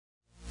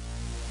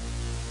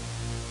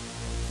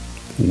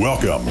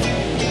Welcome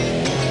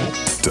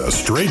to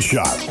Straight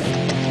Shot.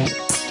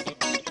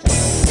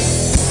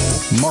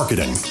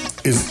 Marketing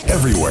is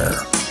everywhere.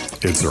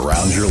 It's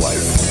around your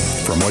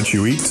life, from what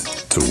you eat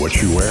to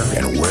what you wear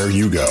and where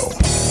you go.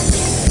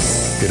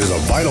 It is a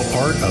vital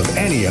part of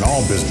any and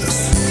all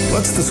business.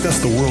 Let's discuss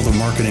the world of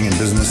marketing and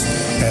business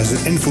as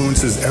it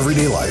influences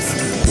everyday life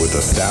with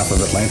the staff of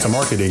Atlanta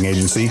marketing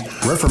agency,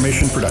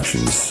 Reformation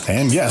Productions,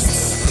 and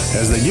guests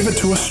as they give it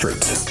to us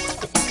straight.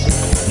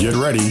 Get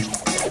ready.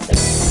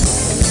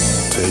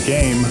 Take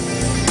aim.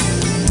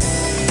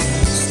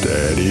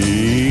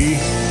 Steady.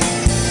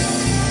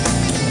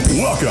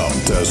 Welcome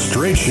to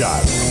Straight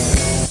Shot.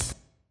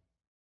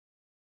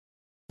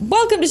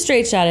 Welcome to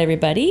Straight Shot,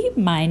 everybody.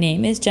 My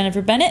name is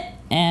Jennifer Bennett,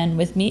 and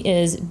with me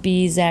is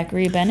B.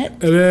 Zachary Bennett.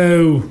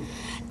 Hello.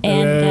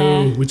 And,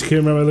 hello. Which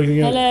camera am I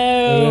looking at?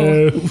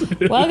 Hello.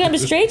 Welcome to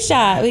Straight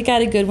Shot. We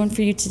got a good one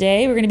for you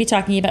today. We're going to be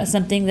talking about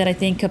something that I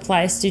think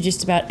applies to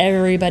just about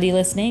everybody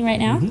listening right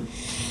now.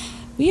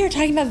 Mm-hmm. We are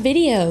talking about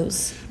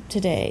videos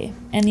today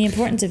and the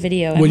importance of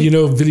video.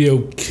 Well,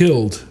 video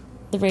killed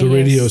the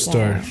radio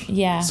star.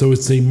 Yeah. So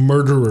it's a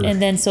murderer. And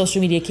then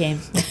social media came.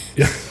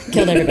 Yeah.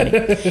 Killed everybody.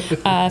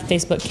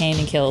 Facebook came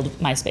and killed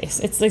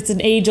MySpace. It's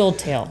an age-old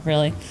tale,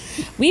 really.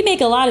 We make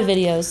a lot of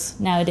videos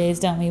nowadays,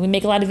 don't we? We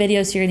make a lot of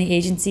videos here in the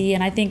agency,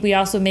 and I think we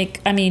also make,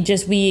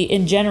 we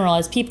in general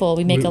as people,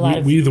 we make a lot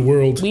of... We the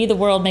world. We the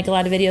world make a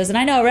lot of videos. And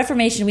I know at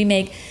Reformation we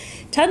make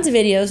tons of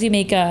videos. We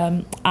make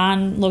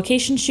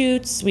on-location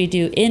shoots. We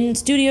do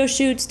in-studio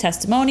shoots,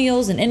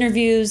 testimonials and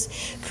interviews,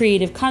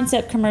 creative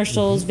concept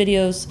commercials,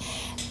 videos,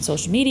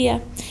 social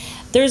media.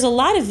 There's a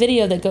lot of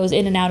video that goes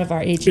in and out of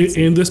our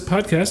agency. And this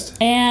podcast.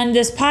 And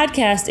this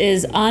podcast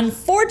is,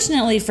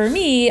 unfortunately for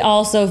me,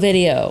 also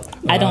video.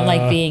 I don't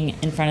like being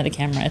in front of the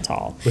camera at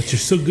all. But you're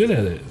so good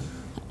at it.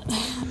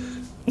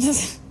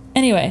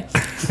 Anyway,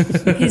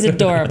 he's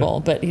adorable,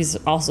 but he's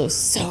also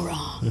so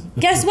wrong.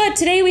 Guess what?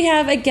 Today we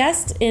have a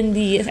guest in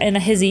a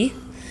hizzy.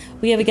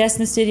 We have a guest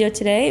in the studio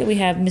today. We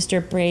have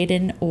Mr.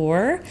 Braden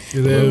Orr.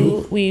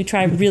 Hello. We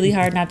try really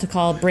hard not to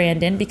call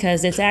Brandon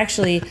because it's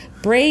actually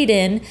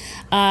Braden.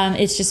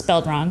 It's just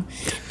spelled wrong.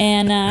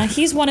 And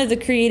he's one of the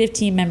creative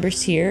team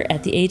members here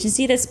at the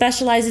agency that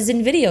specializes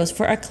in videos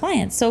for our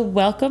clients. So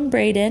welcome,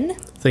 Braden.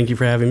 Thank you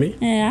for having me.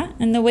 Yeah.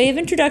 In the way of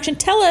introduction,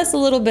 tell us a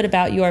little bit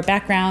about your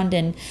background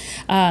and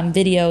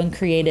video and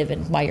creative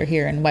and why you're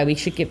here and why we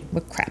should give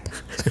a crap.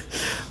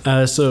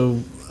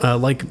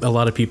 Like a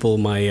lot of people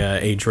my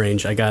age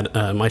range, I got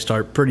my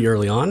start pretty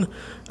early on.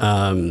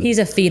 He's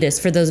a fetus,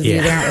 for those of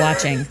you that aren't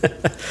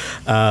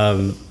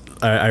watching.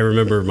 I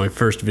remember my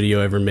first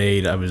video I ever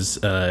made. I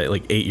was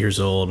like 8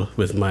 years old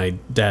with my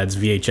dad's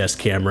VHS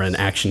camera and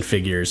action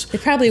figures. They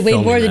probably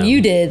weighed more than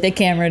you did, the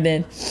camera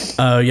did.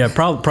 Yeah,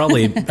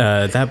 probably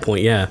at that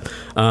point, yeah.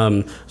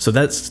 So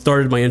that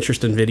started my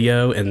interest in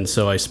video, and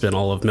so I spent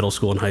all of middle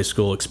school and high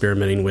school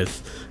experimenting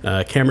with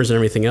cameras and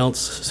everything else.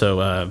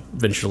 So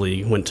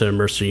eventually went to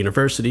Mercer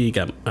University,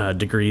 got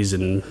degrees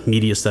in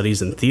media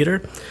studies and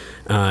theater,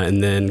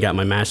 and then got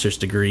my master's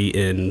degree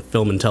in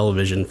film and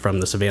television from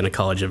the Savannah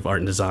College of Art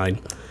and Design.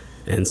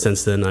 And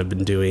since then, I've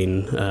been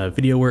doing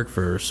video work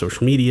for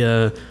social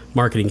media,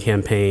 marketing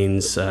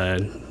campaigns,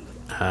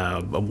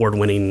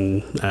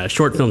 award-winning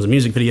short films and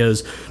music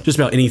videos, just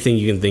about anything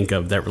you can think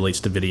of that relates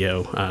to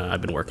video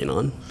I've been working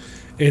on.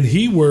 And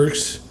he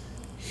works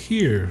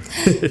here.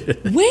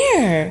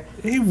 Where?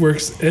 He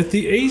works at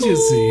the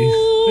agency.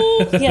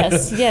 Ooh,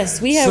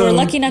 yes. We're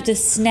lucky enough to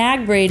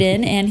snag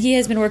Braden, and he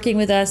has been working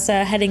with us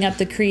heading up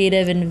the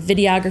creative and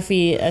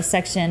videography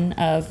section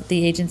of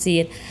the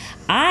agency.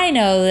 I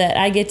know that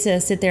I get to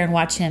sit there and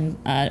watch him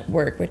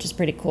work, which is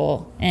pretty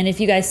cool. And if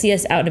you guys see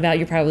us out and about,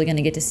 you're probably going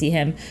to get to see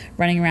him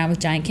running around with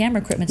giant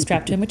camera equipment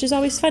strapped to him, which is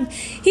always fun.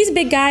 He's a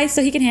big guy,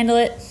 so he can handle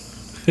it.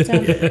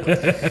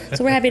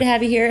 So we're happy to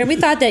have you here. And we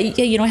thought that,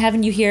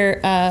 having you here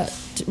to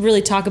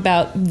really talk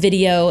about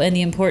video and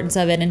the importance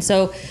of it. And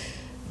so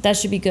that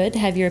should be good to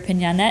have your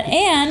opinion on that.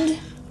 And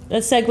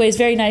that segues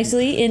very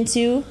nicely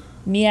into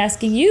me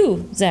asking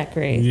you,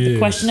 Zachary, the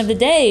question of the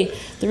day.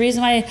 The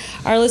reason why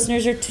our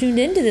listeners are tuned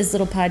into this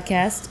little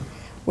podcast,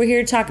 we're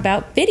here to talk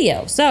about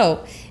video.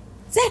 So,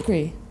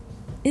 Zachary,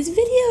 is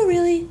video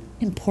really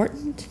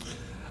important?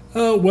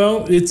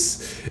 Well,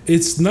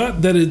 it's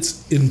not that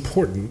it's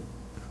important.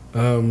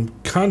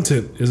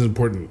 Content is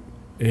important,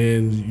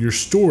 and your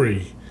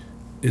story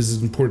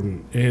is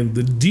important, and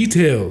the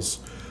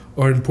details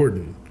are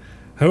important.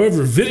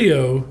 However,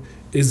 video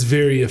is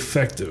very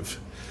effective.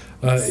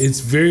 It's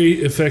very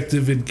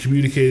effective in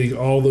communicating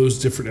all those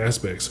different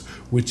aspects,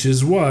 which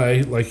is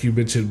why, like you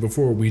mentioned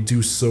before, we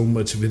do so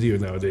much video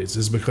nowadays,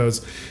 is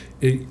because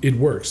it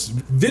works.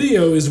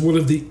 Video is one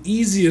of the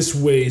easiest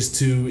ways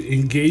to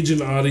engage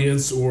an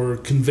audience or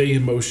convey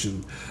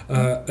emotion.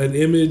 An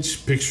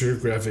image, picture,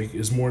 graphic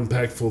is more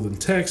impactful than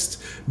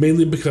text,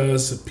 mainly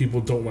because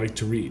people don't like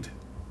to read.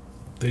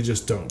 They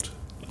just don't.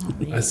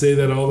 I say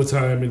that all the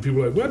time, and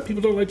people are like, what?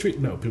 People don't like to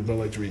read? No, people don't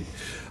like to read.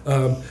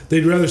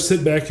 They'd rather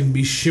sit back and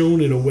be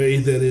shown in a way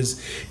that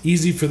is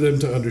easy for them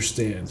to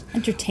understand.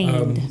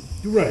 Entertained.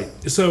 Right.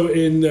 So,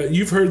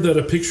 you've heard that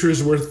a picture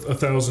is worth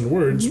 1,000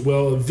 words. Mm-hmm.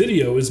 Well, a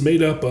video is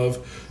made up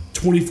of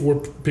 24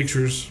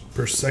 pictures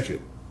per second,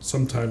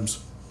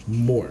 sometimes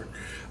more.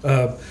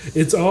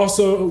 It's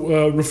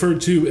also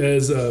referred to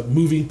as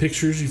moving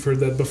pictures. You've heard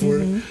that before.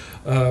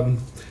 Mm-hmm.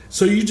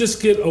 So you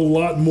just get a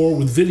lot more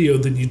with video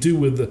than you do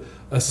with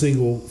a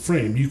single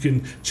frame. You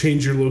can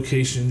change your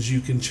locations, you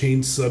can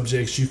change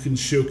subjects, you can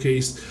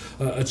showcase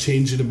a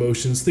change in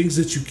emotions, things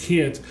that you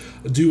can't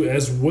do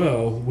as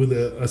well with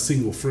a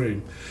single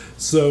frame.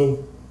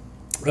 So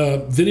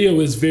video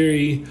is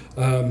very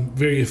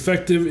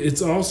effective.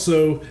 It's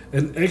also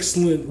an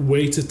excellent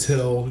way to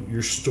tell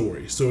your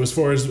story. So as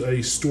far as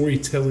a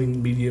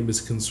storytelling medium is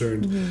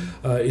concerned,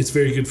 mm-hmm. It's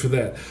very good for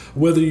that.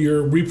 Whether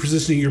you're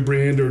repositioning your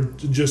brand or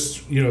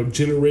just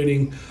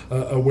generating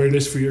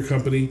awareness for your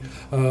company,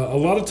 a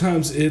lot of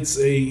times it's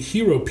a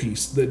hero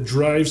piece that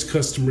drives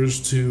customers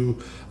to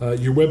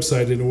your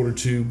website in order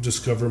to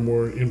discover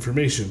more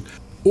information.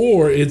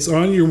 Or it's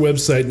on your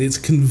website and it's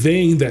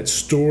conveying that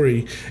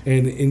story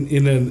and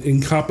in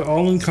an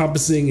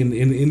all-encompassing and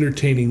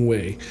entertaining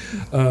way.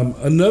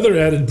 Another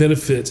added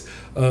benefit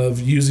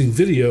of using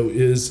video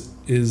is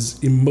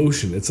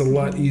emotion. It's a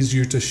lot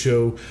easier to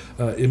show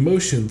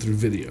emotion through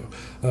video.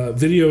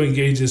 Video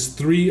engages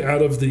 3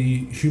 out of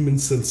the human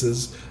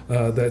senses,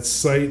 that's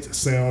sight,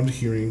 sound,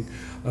 hearing,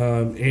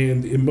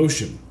 and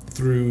emotion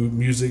through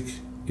music,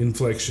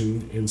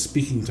 inflection, and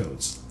speaking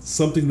tones.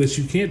 Something that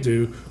you can't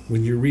do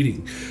when you're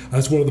reading.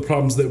 That's one of the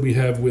problems that we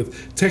have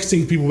with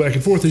texting people back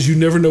and forth, is you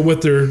never know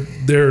what their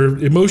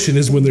emotion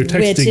is when they're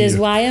texting you. Which is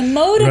why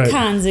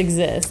emoticons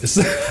exist.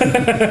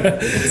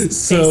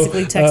 So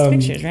basically text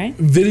pictures, right?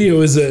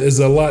 Video is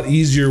a lot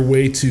easier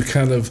way to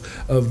kind of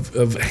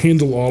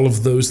handle all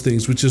of those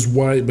things, which is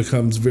why it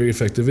becomes very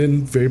effective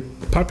and very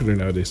popular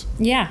nowadays.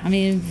 Yeah, I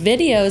mean,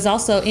 video is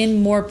also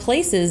in more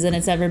places than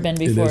it's ever been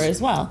before as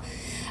well.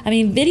 I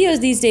mean,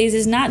 videos these days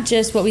is not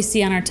just what we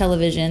see on our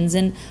televisions.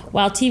 And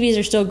while TVs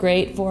are still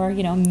great for,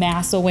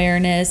 mass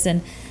awareness,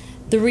 and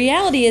the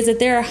reality is that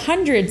there are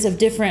hundreds of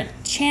different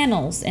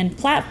channels and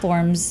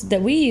platforms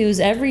that we use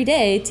every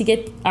day to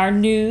get our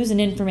news and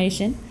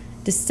information,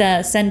 to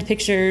send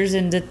pictures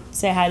and to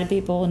say hi to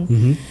people. And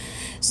mm-hmm.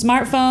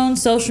 Smartphones,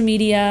 social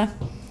media,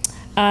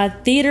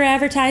 theater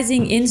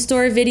advertising,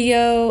 in-store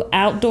video,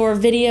 outdoor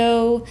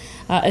video,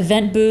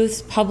 event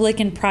booths, public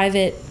and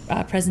private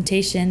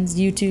presentations,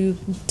 YouTube,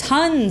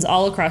 tons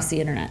all across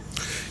the internet.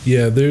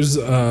 Yeah, there's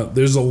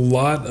a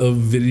lot of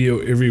video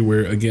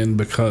everywhere, again,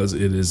 because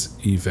it is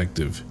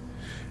effective.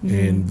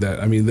 Mm-hmm.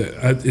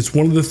 And it's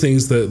one of the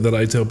things that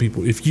I tell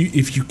people, if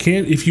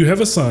you have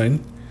a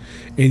sign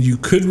and you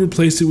could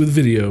replace it with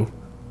video,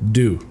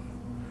 do.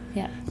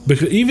 Yeah.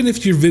 Because even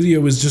if your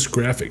video is just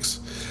graphics,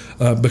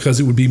 because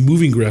it would be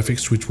moving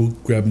graphics, which will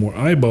grab more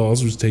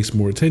eyeballs, which takes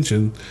more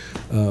attention.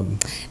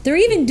 They're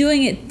even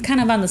doing it kind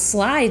of on the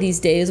sly these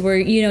days, where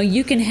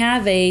you can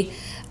have a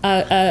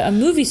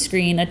movie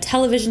screen, a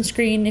television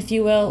screen, if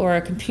you will, or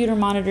a computer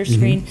monitor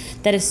screen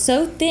mm-hmm. that is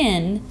so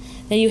thin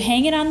that you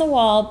hang it on the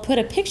wall, put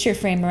a picture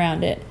frame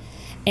around it,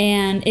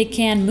 and it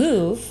can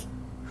move.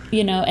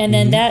 And then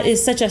mm-hmm. that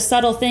is such a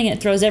subtle thing, it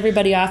throws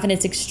everybody off, and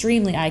it's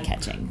extremely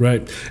eye-catching.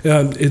 Right.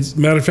 It's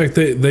matter of fact,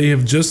 they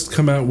have just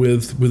come out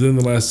within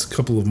the last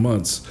couple of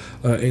months,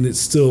 and it's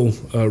still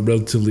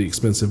relatively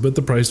expensive, but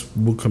the price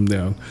will come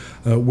down,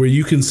 where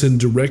you can send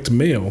direct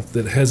mail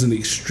that has an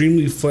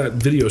extremely flat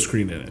video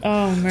screen in it.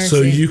 Oh, mercy.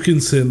 So you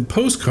can send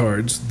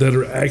postcards that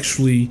are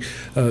actually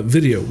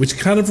video, which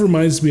kind of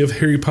reminds me of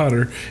Harry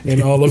Potter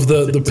and all of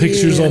the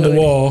pictures on the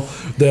wall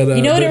that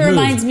what it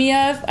reminds me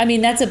of? I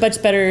mean, that's a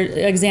much better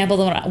example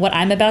than what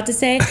I'm about to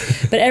say.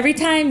 But every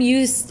time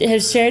you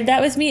have shared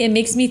that with me, it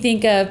makes me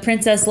think of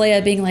Princess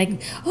Leia being like,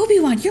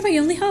 Obi-Wan, you're my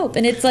only hope.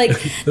 And it's like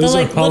those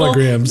are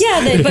holograms.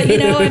 But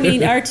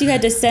R2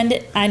 had to send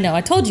it. I know,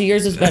 I told you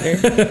yours was better.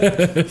 But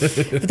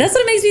that's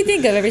what it makes me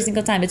think of every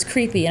single time. It's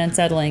creepy and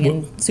unsettling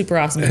and super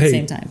awesome at the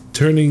same time.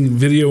 Turning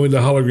video into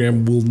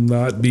hologram will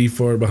not be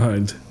far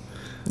behind.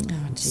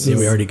 So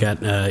we already got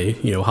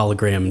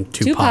hologram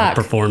Tupac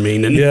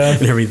performing and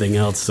everything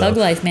else. So, Thug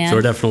life, man. So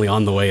we're definitely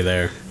on the way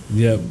there.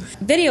 Yep.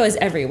 Video is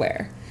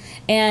everywhere,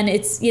 and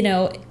it's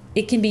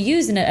it can be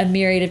used in a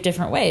myriad of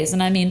different ways.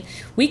 And I mean,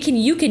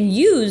 you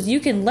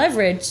can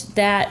leverage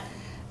that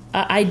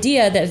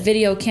idea that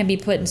video can be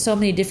put in so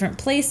many different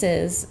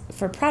places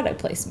for product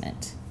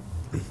placement.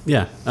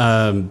 Yeah.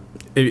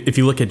 If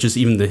you look at just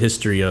even the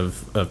history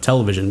of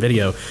television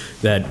video,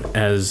 that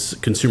as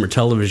consumer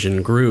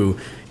television grew,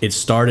 it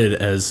started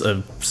as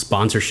a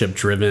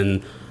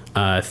sponsorship-driven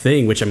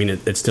thing, which I mean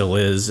it still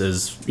is,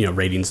 as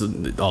ratings.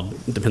 It all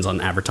depends on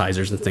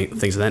advertisers and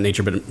things of that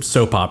nature. But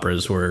soap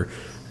operas were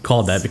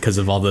called that because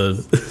of all the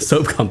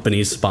soap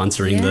companies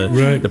sponsoring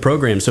Yeah. the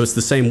program. So it's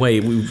the same way.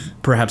 We've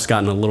perhaps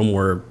gotten a little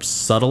more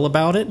subtle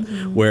about it,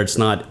 where it's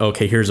not,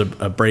 okay, here's a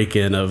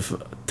break-in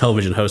of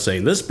television hosts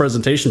saying, this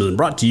presentation has been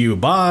brought to you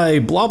by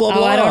blah, blah,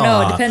 blah. I don't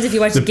know. It depends if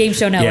you watch the Game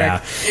Show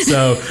Network.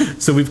 Yeah.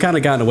 So we've kind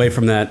of gotten away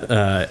from that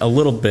a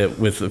little bit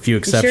with a few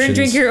exceptions. Be sure and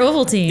drink your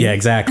Ovaltine. Yeah,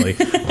 exactly.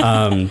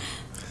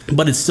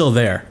 But it's still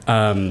there.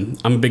 I'm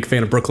a big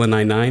fan of Brooklyn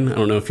Nine-Nine. I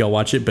don't know if y'all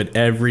watch it, but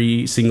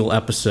every single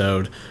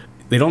episode,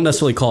 they don't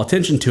necessarily call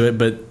attention to it,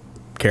 but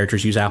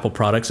characters use Apple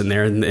products, and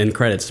there in the end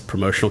credits,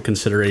 promotional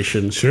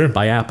consideration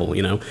by Apple.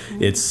 You know,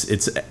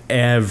 it's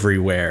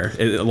everywhere.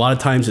 A lot of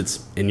times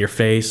it's in your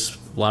face.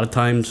 A lot of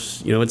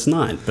times, you know, it's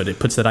not, but it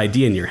puts that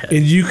idea in your head.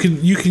 And you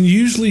can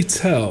usually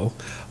tell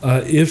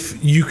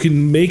if you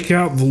can make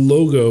out the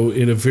logo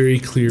in a very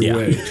clear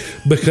way,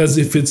 because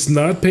if it's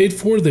not paid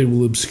for, they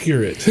will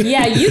obscure it.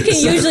 Yeah, you can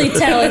usually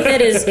tell if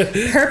it is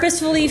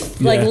purposefully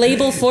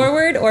label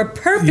forward or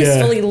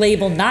purposefully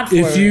labeled not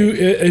forward.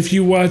 If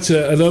you watch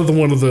another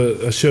one of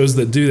the shows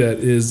that do that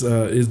is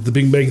The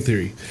Big Bang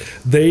Theory.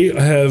 They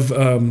have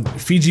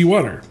Fiji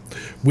water,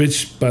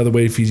 which, by the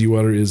way, Fiji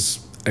water is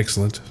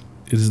excellent.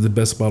 It is the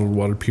best bottled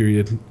water,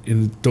 period.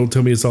 And don't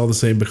tell me it's all the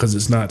same, because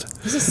it's not.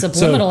 This is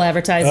subliminal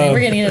advertising.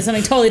 We're getting into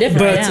something totally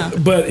different right now.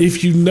 But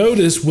if you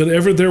notice,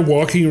 whenever they're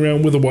walking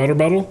around with a water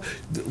bottle,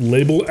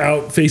 label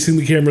out facing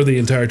the camera the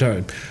entire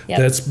time. Yep.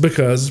 That's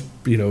because,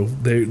 you know,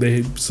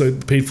 they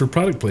paid for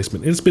product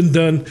placement. And it's been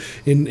done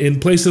in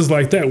places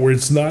like that where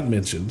it's not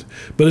mentioned.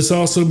 But it's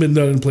also been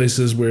done in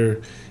places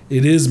where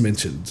it is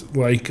mentioned.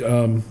 Like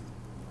who?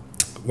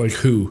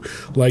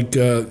 Like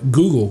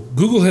Google.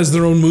 Google has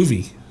their own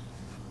movie.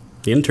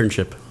 The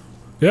Internship.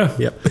 Yeah.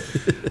 Yep.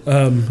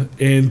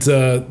 And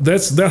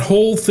that's that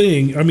whole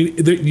thing. I mean,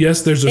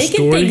 yes, there's a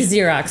story. They can thank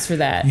Xerox for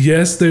that.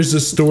 Yes, there's a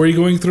story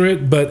going through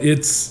it, but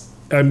it's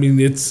a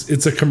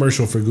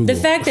commercial for Google. The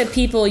fact that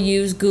people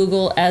use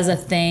Google as a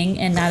thing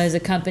and not as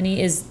a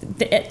company is,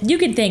 you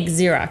can thank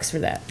Xerox for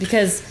that,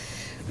 because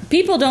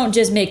people don't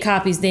just make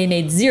copies, they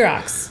made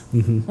Xerox.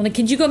 Well, like,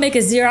 can you go make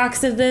a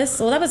Xerox of this?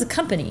 Well, that was a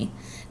company.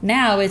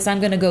 Now it's, I'm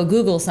going to go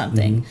Google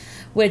something,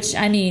 which,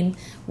 I mean,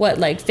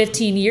 like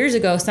 15 years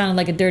ago sounded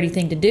like a dirty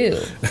thing to do.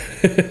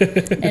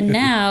 And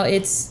now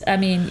it's, I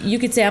mean, you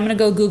could say, I'm going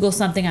to go Google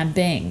something on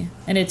Bing.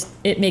 And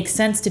it makes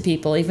sense to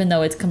people, even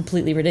though it's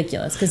completely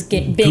ridiculous. Because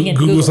Bing and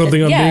Google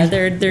something on Bing?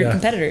 they're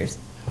competitors.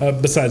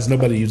 Besides,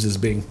 nobody uses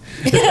Bing.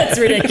 That's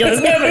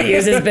ridiculous. Nobody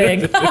uses Bing.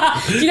 Do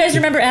you guys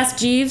remember Ask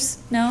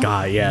Jeeves? No?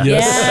 God, yeah.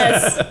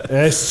 Yes.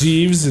 Ask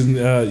Jeeves and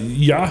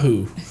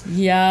Yahoo.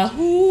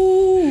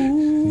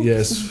 Yahoo.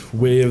 Yes,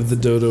 Way of the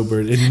Dodo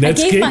Bird. And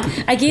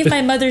Netscape. I gave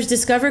my mother's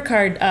Discover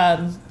card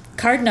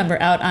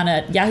number out on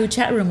a Yahoo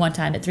chat room one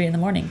time at 3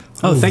 a.m.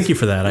 Oh, thank you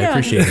for that. I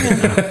appreciate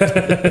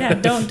it. Yeah,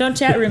 don't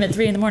chat room at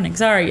 3 a.m.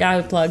 Sorry,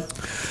 Yahoo plug.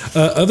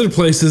 Other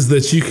places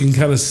that you can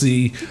kind of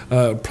see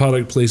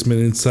product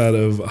placement inside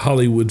of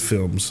Hollywood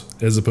films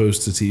as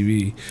opposed to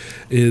TV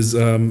is,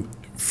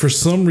 for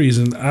some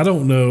reason, I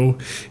don't know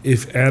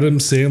if Adam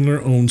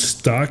Sandler owns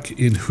stock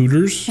in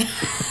Hooters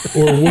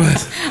or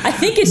what. I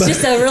think it's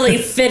just a really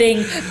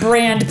fitting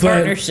brand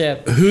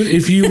partnership.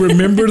 If you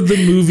remember the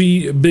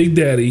movie Big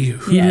Daddy,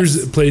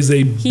 Hooters plays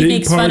a big part in that. He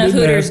makes fun of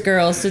Hooters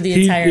girls through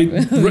the entire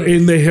movie.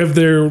 And they have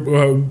their,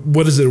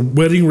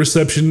 wedding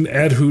reception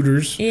at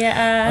Hooters.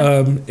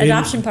 Yeah,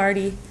 adoption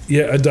party.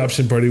 Yeah,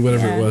 adoption party,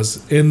 whatever it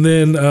was. And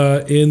then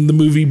in the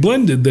movie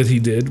Blended that he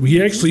did,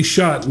 he actually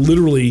shot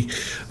literally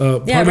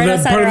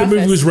part of the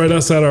movie was right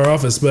outside our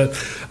office. But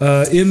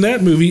in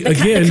that movie, it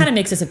kind of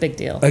makes this a big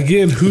deal.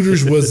 Again,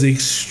 Hooters was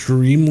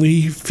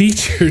extremely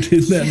featured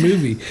in that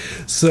movie.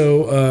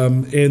 So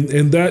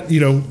and that, you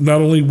know, not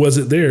only was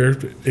it there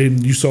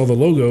and you saw the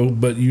logo,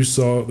 but you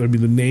saw, I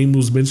mean, the name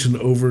was mentioned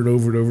over and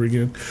over and over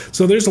again.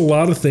 So there's a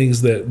lot of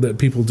things that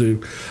people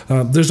do.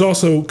 There's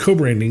also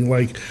co-branding,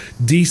 like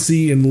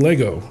DC and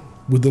Lego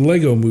with the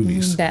Lego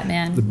movies.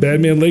 Batman. The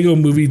Batman Lego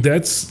movie,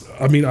 that's,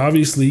 I mean,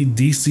 obviously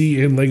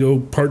DC and Lego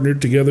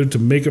partnered together to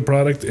make a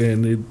product,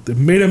 and it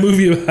made a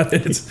movie about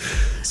it.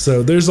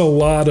 So there's a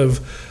lot of,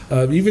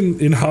 even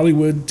in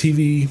Hollywood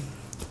TV,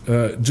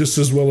 just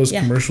as well as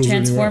commercials.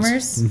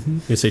 Transformers.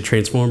 They say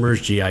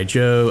Transformers, G.I.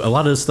 Joe, a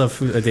lot of stuff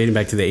dating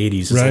back to the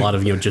 80s. It's a lot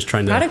of, you know, just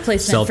trying to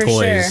sell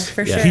toys.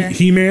 For sure.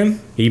 He-Man.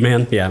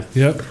 He-Man, yeah.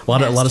 Yep. A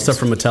lot of stuff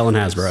from Mattel and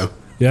Hasbro.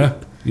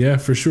 Yeah,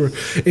 for sure.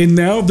 And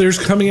now there's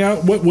coming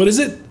out, what is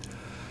it?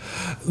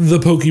 The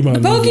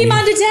Pokemon. The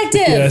Pokemon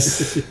Detective.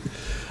 Yes.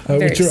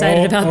 Very which are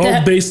excited about all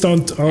that. Based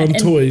on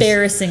toys.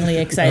 Embarrassingly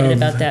excited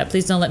about that.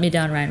 Please don't let me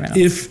down, Ryan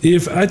Reynolds.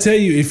 If I tell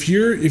you, if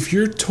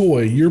your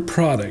toy, your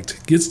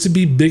product gets to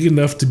be big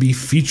enough to be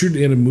featured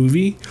in a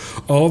movie,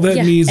 all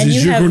that means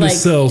is you're going to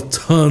sell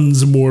tons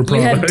tons more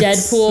products. You have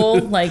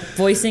Deadpool like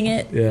voicing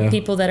it. Yeah.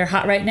 People that are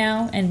hot right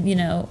now, and you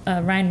know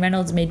Ryan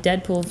Reynolds made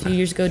Deadpool a few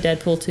years ago.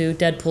 Deadpool 2,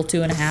 Deadpool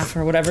 2.5,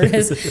 or whatever it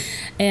is.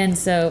 And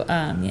so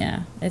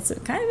yeah, it's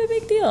kind of a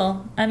big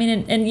deal. I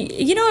mean, and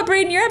you know what,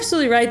 Braden, you're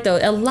absolutely right though.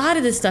 A lot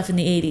of this stuff in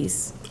the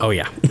 80s. Oh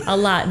yeah. A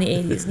lot in the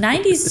 80s,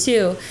 90s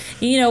too.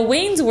 You know,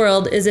 Wayne's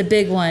World is a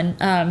big one.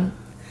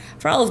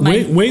 For all of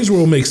my Wayne's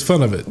World makes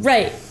fun of it.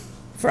 right.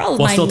 For all of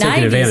While my still 90s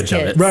taking advantage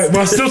kids. of it. Right,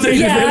 while still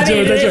taking Yeah, advantage I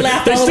mean, of it. they That's laughed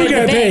right. They all still over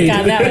got the paid. bank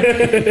on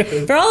that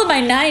one. For all of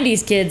my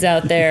 90s kids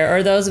out there,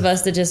 or those of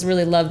us that just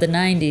really love the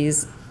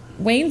 90s,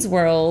 Wayne's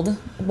World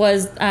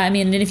was, I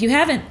mean, and if you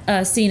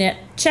haven't seen it,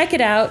 check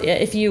it out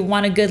if you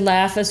want a good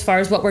laugh as far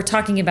as what we're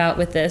talking about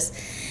with this.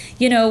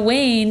 You know,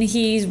 Wayne,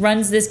 he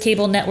runs this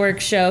cable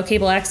network show,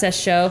 cable access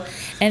show,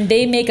 and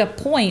they make a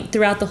point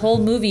throughout the whole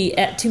movie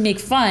to make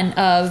fun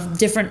of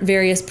different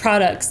various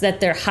products that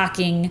they're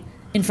hawking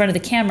in front of the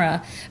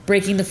camera,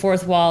 breaking the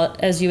fourth wall,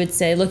 as you would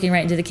say, looking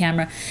right into the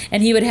camera.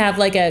 And he would have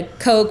like a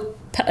Coke,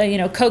 you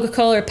know,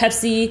 Coca-Cola or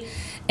Pepsi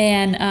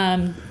and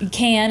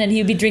can, and he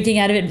would be drinking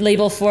out of it,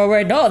 label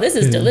forward. Oh, this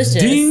is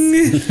delicious. Ding!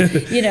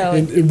 You know.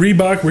 And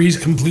Reebok, where he's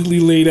completely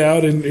laid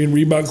out in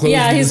Reebok clothes.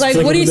 Yeah, and he's just like,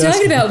 flipping what are you the desk.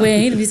 talking about,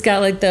 Wayne? And he's got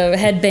like the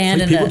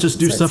headband and People the just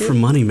do stuff sweatsuit. for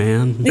money,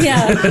 man.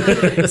 Yeah,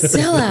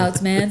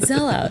 sellouts, man,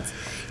 sellouts.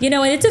 You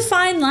know, and it's a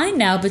fine line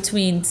now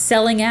between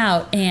selling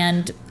out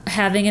and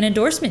having an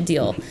endorsement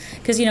deal,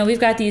 because you know we've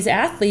got these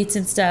athletes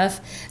and stuff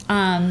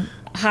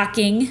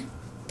hawking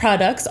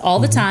products all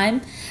the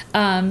time.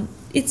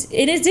 It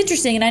is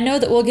interesting, and I know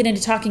that we'll get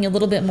into talking a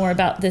little bit more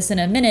about this in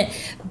a minute,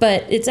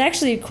 but it's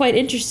actually quite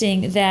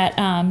interesting that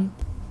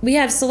we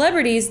have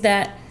celebrities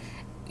that,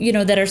 you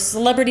know, that are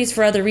celebrities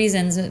for other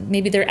reasons.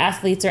 Maybe they're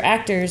athletes or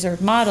actors or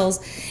models,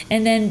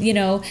 and then, you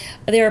know,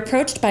 they're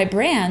approached by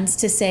brands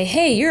to say,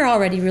 hey, you're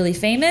already really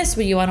famous.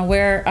 Well, you want to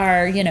wear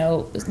our, you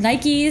know,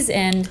 Nikes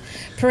and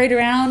parade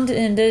around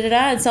and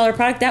and sell our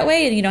product that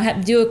way, and, you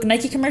know, do a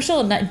Nike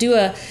commercial and not do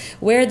a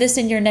wear this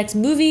in your next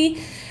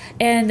movie.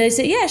 And they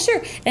say, yeah,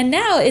 sure. And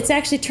now it's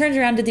actually turned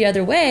around to the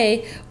other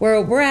way,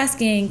 where we're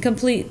asking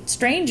complete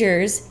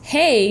strangers,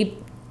 hey,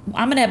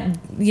 I'm going to,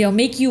 you know,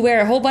 make you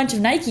wear a whole bunch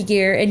of Nike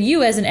gear, and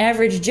you as an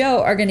average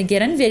Joe are going to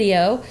get on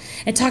video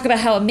and talk about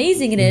how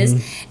amazing it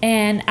is,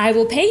 and I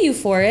will pay you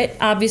for it.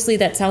 Obviously,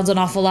 that sounds an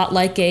awful lot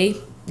like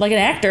an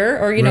actor,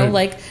 or, you know, Right.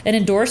 like an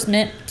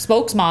endorsement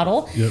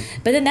spokesmodel. Yep.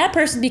 But then that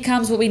person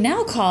becomes what we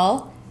now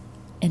call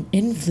an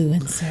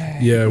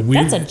influencer. Yeah,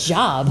 that's a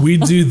job. We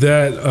do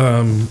that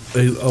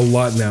a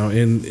lot now,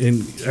 and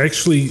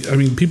actually, I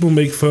mean, people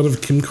make fun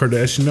of Kim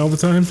Kardashian all the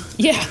time.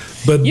 Yeah,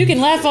 But you can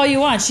laugh all you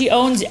want. She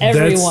owns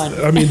everyone.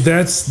 I mean,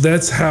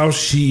 that's how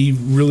she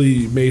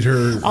really made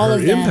her All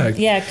of them. impact.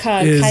 Yeah,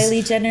 is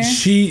Kylie Jenner.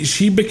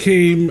 She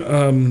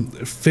became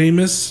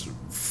famous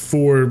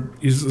for,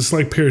 it's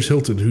like Paris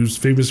Hilton, who's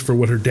famous for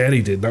what her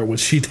daddy did, not what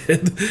she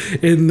did.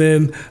 And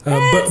then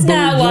That's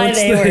not why once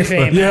they were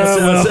famous. Yeah,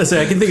 well,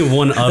 I can think of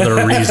one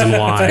other reason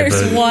why.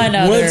 There's but one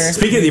other.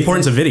 Speaking of the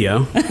importance of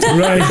video,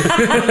 right.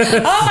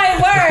 Oh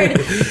my word!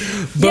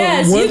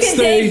 Yes, you once can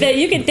they- thank that.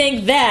 You can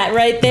thank that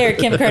right there,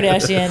 Kim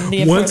Kardashian.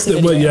 The Once importance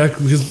of well, video. yeah,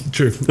 because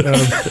true.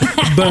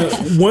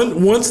 But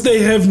once they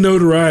have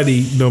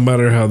notoriety, no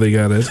matter how they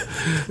got it,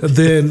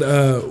 then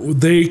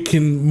they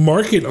can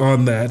market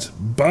on that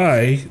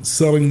by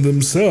selling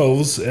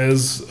themselves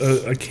as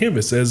a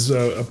canvas, as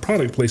a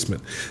product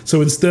placement.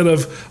 So instead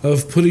of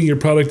putting your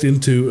product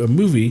into a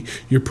movie,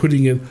 you're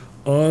putting it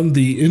on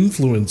the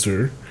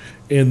influencer,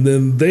 and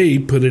then they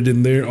put it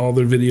in there, all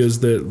their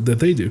videos that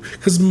they do.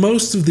 Because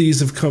most of these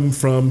have come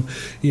from,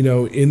 you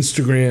know,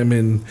 Instagram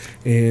and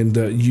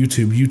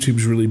YouTube.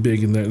 YouTube's really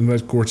big in that, and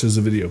that, of course, is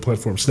a video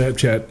platform.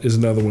 Snapchat is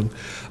another one.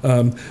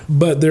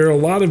 But there are a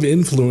lot of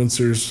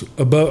influencers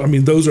above. I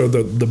mean, those are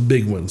the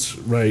big ones,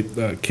 right?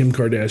 Kim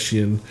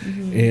Kardashian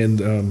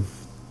and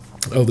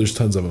there's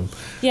tons of them.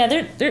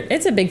 Yeah,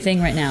 it's a big thing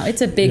right now.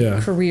 It's a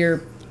big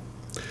career.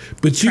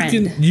 But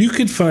trend. you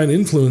could find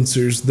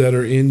influencers that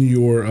are in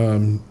your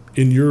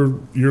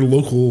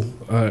local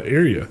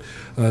area.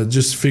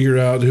 Just figure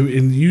out who,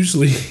 and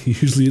usually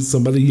it's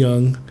somebody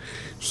young,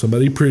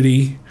 somebody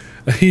pretty,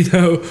 you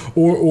know,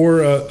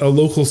 or a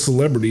local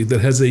celebrity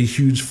that has a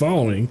huge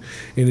following,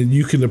 and then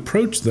you can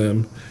approach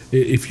them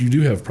if you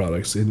do have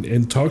products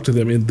and talk to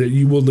them, and that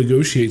you will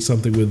negotiate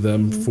something with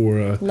them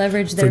for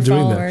Leverage for their doing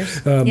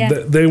followers. that. Yeah.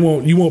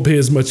 You won't pay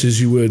as much as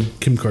you would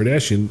Kim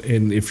Kardashian,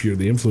 and if you're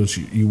the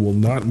influencer, you will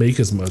not make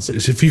as much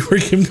as if you were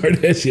Kim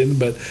Kardashian.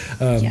 But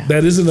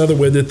that is another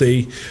way that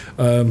they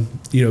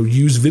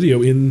use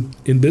video in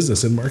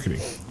business and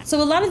marketing.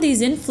 So a lot of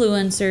these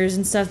influencers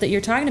and stuff that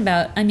you're talking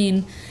about, I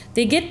mean,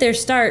 they get their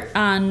start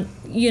on,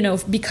 you know,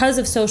 because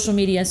of social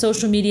media.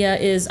 Social media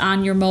is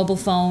on your mobile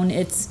phone.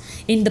 It's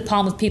in the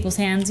palm of people's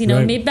hands. You know,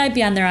 Right. it might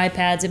be on their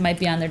iPads. It might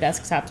be on their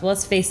desktops. Well,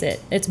 let's face it.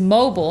 It's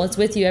mobile. It's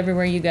with you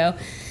everywhere you go.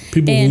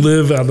 People And-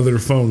 live out of their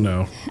phone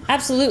now.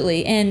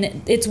 Absolutely.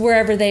 And it's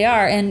wherever they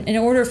are. And in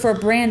order for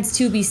brands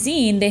to be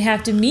seen, they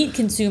have to meet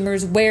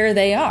consumers where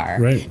they are.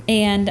 Right.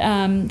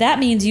 And that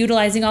means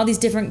utilizing all these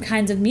different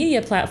kinds of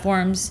media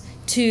platforms.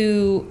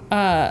 to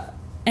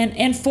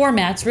and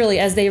formats really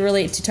as they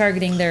relate to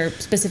targeting their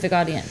specific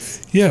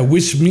audience. Yeah,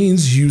 which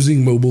means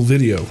using mobile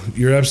video.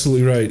 You're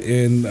absolutely right.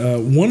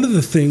 And one of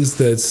the things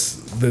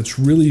that's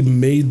really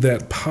made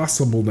that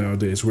possible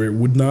nowadays, where it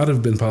would not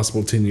have been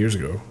possible 10 years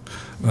ago,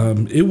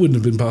 it wouldn't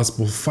have been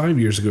possible 5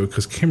 years ago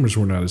because cameras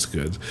were not as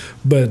good.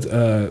 But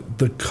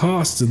the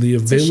cost and the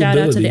availability. So shout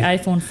out to the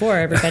iPhone 4,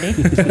 everybody.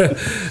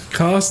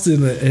 Cost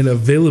and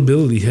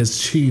availability has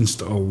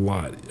changed a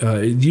lot.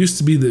 It used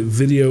to be that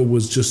video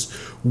was just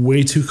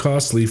way too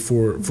costly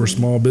for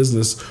small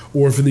business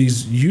or for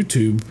these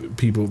YouTube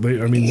people.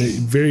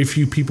 Very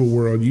few people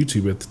were on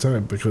YouTube at the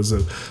time because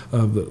of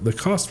the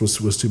cost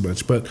was too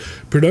much. But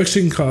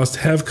production costs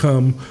have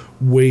come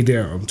way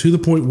down to the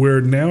point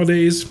where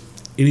nowadays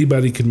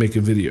anybody can make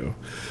a video.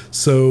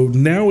 So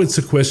now it's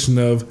a question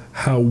of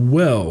how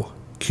well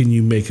can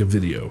you make a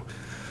video.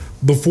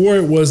 Before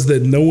it was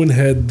that no one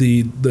had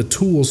the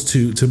tools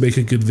to make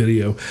a good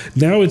video.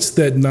 Now it's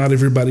that not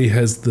everybody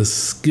has the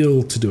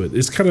skill to do it.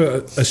 It's kind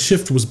of a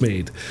shift was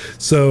made.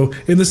 So,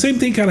 and the same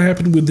thing kind of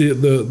happened with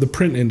the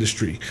print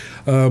industry.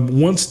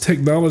 Once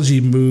technology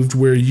moved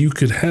where you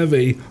could have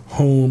a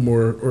home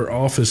or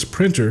office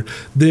printer,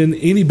 then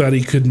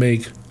anybody could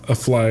make a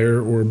flyer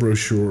or a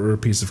brochure or a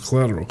piece of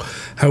collateral.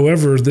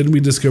 However, then we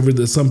discovered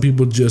that some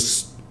people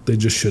just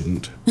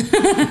shouldn't.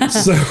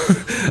 So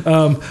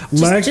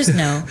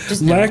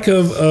lack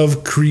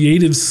of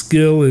creative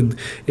skill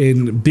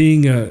and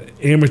being an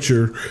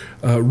amateur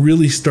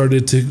really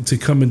started to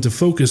come into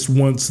focus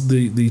once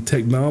the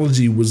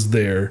technology was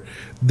there.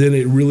 Then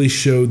it really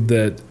showed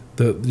that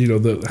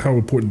how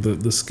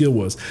important the skill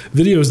was.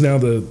 Video is now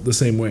the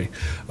same way.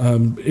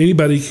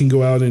 Anybody can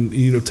go out and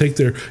take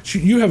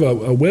you have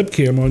a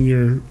webcam on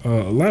your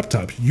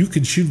laptop. You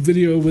can shoot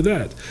video with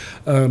that.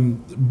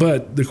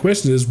 But the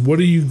question is, what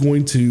are you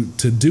going to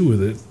do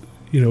with it?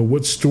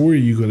 What story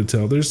are you going to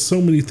tell? There's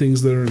so many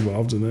things that are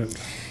involved in that.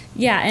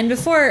 Yeah, and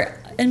before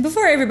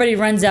everybody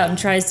runs out and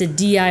tries to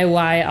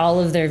DIY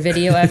all of their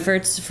video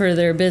efforts for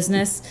their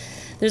business,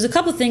 there's a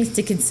couple things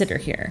to consider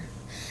here.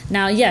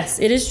 Now, yes,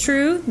 it is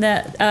true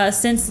that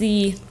since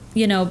the,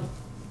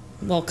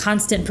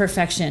 constant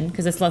perfection,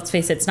 because let's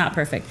face it, it's not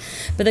perfect,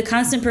 but the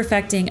constant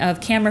perfecting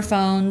of camera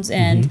phones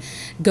and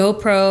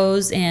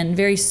GoPros and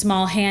very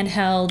small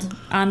handheld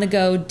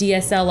on-the-go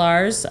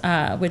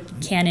DSLRs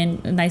with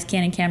nice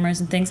Canon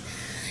cameras and things,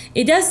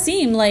 it does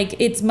seem like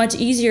it's much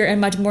easier and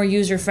much more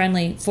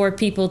user-friendly for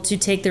people to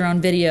take their own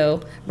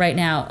video right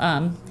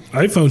now.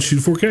 iPhones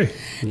shoot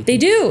 4K. They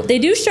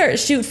do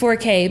shoot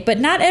 4K, but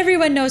not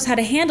everyone knows how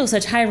to handle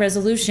such high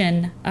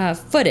resolution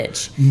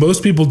footage.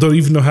 Most people don't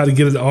even know how to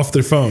get it off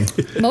their phone.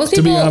 Most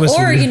people,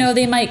 or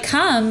they might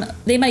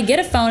get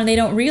a phone and they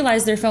don't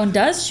realize their phone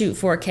does shoot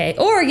 4K.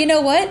 Or you know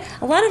what?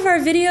 A lot of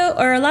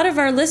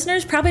our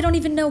listeners probably don't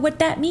even know what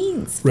that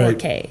means,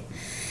 4K. Right.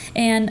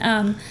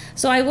 And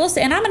so I will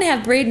say, and I'm going to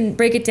have Braden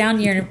break it down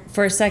here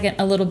for a second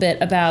a little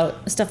bit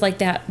about stuff like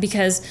that,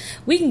 because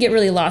we can get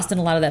really lost in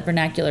a lot of that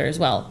vernacular as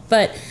well.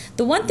 But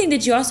the one thing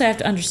that you also have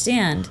to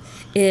understand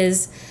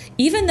is,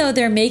 even though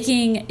they're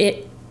making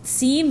it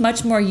seem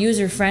much more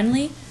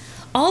user-friendly,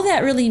 all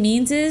that really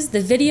means is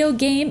the video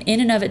game in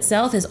and of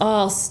itself is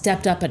all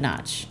stepped up a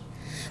notch.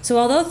 So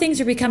although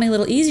things are becoming a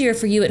little easier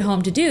for you at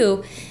home to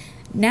do,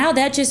 now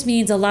that just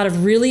means a lot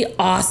of really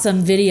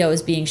awesome video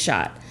is being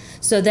shot.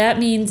 So that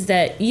means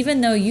that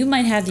even though you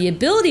might have the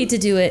ability to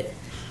do it,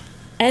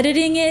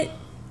 editing it,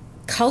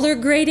 color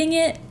grading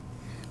it,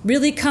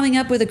 really coming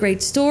up with a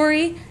great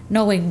story,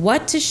 knowing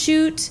what to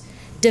shoot,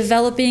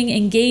 developing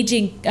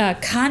engaging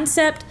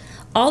concept,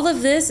 all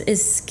of this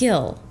is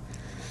skill.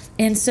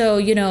 And so,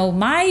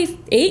 my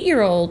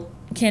 8-year-old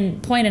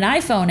can point an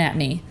iPhone at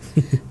me,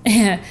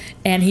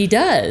 and he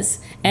does.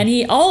 And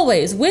he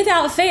always,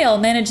 without fail,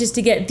 manages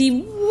to get the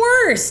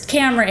worst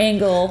camera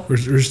angle or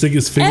stick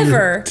his finger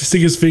ever. To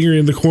stick his finger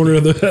in the corner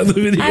of the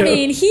video. I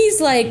mean,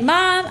 he's like,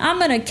 "Mom, I'm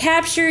going to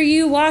capture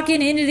you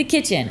walking into the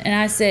kitchen." And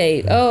I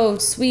say, "Oh,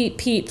 sweet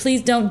Pete,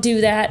 please don't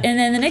do that." And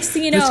then the next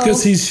thing you know... It's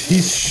because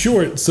he's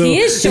short. So he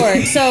is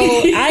short. So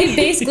I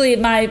basically,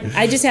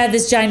 I just have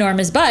this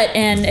ginormous butt,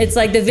 and it's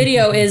like the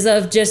video is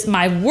of just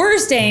my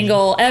worst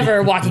angle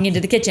ever walking into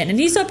the kitchen. And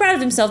he's so proud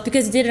of himself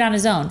because he did it on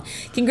his own.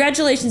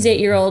 Congratulations,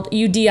 8-year-old,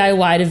 you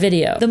DIY'd a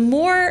video. The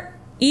more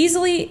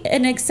easily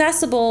and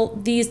accessible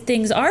these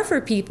things are for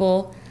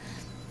people,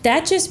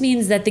 that just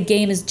means that the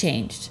game has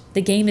changed.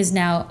 The game is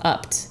now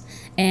upped.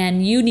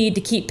 And you need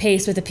to keep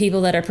pace with the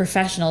people that are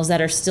professionals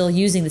that are still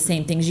using the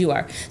same things you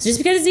are. So just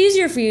because it's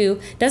easier for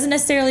you doesn't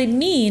necessarily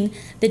mean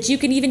that you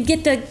can even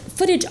get the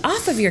footage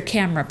off of your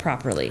camera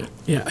properly.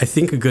 Yeah, I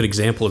think a good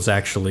example is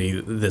actually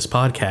this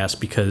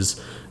podcast,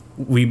 because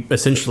we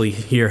essentially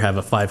here have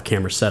a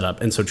 5-camera setup,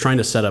 and so trying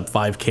to set up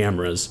 5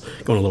 cameras,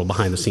 going a little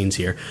behind the scenes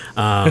here,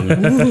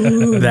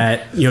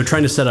 that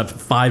trying to set up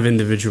 5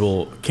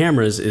 individual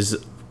cameras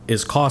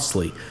is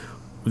costly.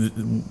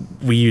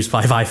 We use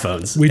 5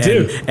 iPhones. We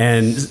do,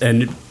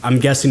 and I'm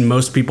guessing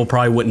most people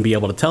probably wouldn't be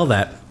able to tell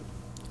that.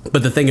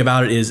 But the thing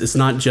about it is, it's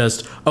not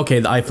just, okay,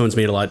 the iPhone's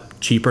made a lot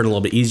cheaper and a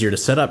little bit easier to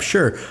set up,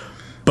 sure.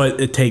 But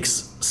it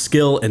takes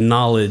skill and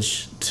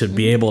knowledge to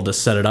be able to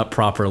set it up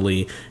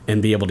properly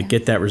and be able to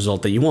get that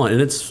result that you want. And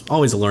it's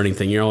always a learning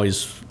thing. You're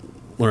always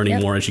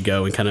learning more as you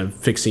go and kind of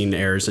fixing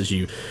errors as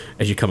you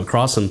come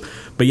across them.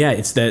 But yeah,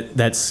 it's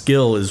that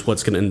skill is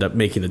what's going to end up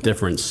making the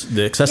difference.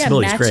 The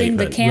accessibility is great. Matching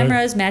the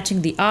cameras,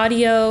 matching the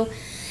audio.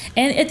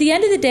 And at the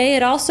end of the day,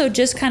 it also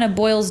just kind of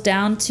boils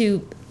down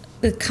to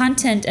the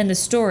content and the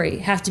story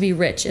have to be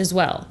rich as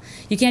well.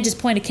 You can't just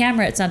point a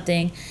camera at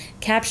something,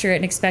 capture it,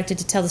 and expect it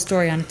to tell the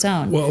story on its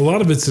own. Well, a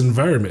lot of it's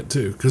environment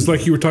too, because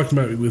like you were talking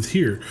about with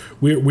here,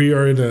 we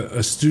are in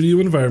a studio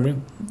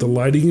environment. The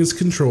lighting is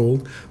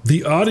controlled.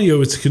 The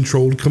audio is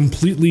controlled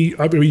completely.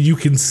 I mean, you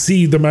can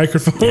see the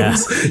microphones.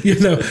 Yeah. You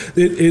know,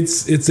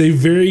 it's a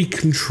very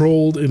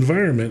controlled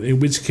environment. In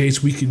which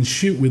case, we can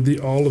shoot with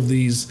all of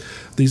these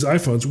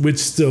iPhones, which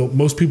still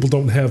most people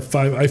don't have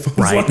 5 iPhones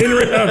lying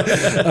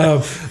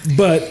around.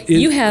 But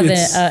you have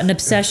an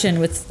obsession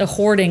with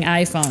hoarding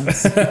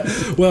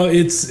iPhones. Well,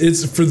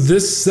 it's for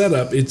this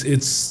setup.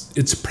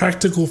 It's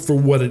practical for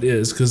what it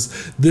is,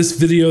 because this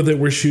video that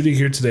we're shooting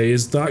here today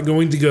is not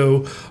going to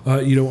go,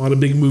 on a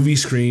big movie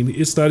screen.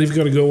 It's not even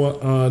going to go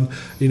on,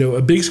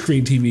 a big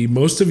screen TV.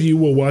 Most of you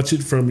will watch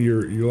it from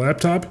your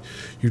laptop,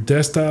 your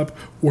desktop,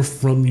 or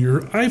from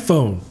your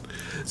iPhone.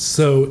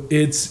 So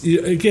it's,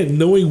 again,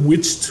 knowing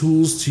which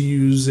tools to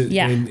use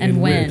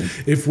and when.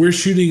 If we're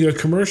shooting a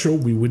commercial,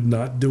 we would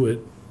not do it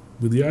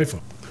with the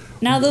iPhone.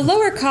 Now, the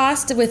lower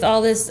cost with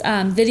all this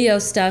video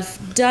stuff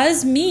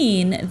does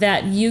mean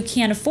that you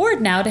can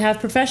afford now to have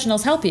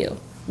professionals help you,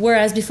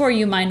 whereas before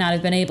you might not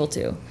have been able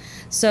to.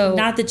 So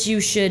not that you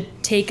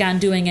should take on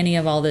doing any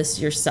of all this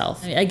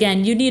yourself.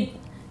 Again, you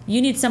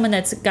need someone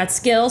that's got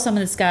skill,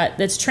 someone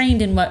that's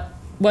trained in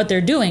what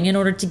they're doing in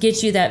order to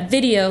get you that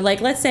video.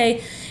 Like, let's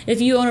say if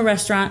you own a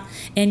restaurant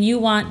and you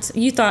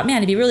thought, man,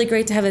 it'd be really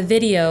great to have a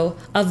video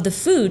of the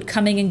food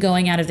coming and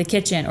going out of the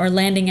kitchen or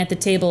landing at the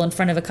table in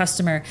front of a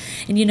customer.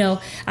 And,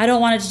 I don't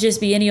want it to just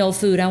be any old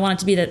food. I want it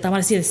to be I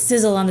want to see the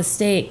sizzle on the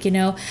steak,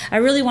 I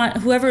really want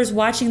whoever's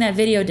watching that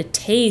video to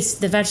taste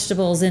the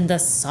vegetables in the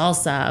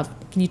salsa.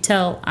 Can you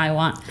tell I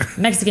want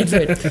Mexican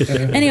food?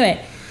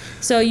 Anyway.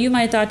 So you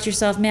might have thought to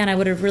yourself, man, I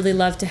would have really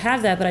loved to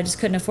have that, but I just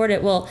couldn't afford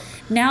it. Well,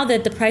 now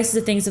that the prices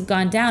of things have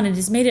gone down, it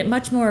has made it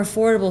much more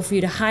affordable for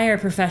you to hire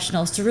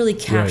professionals to really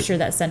capture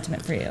that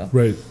sentiment for you.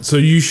 Right. So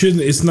you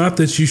shouldn't, it's not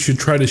that you should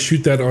try to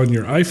shoot that on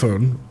your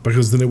iPhone,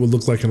 because then it would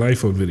look like an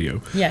iPhone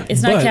video. Yeah,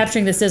 it's not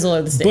capturing the sizzle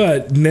or the steak.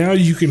 But now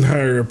you can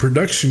hire a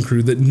production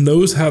crew that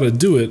knows how to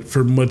do it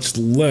for much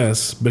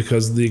less,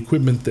 because the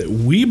equipment that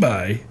we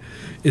buy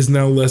is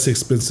now less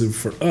expensive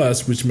for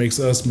us, which makes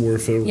us more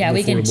affordable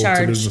we can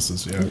charge to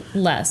businesses.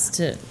 Less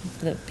to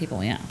the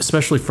people,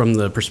 Especially from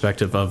the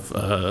perspective of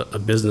a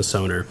business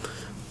owner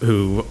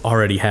who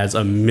already has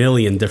a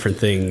million different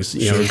things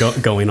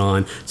going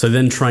on. So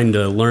then trying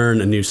to learn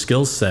a new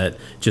skill set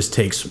just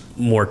takes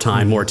more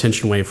time, more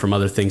attention away from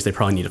other things they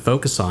probably need to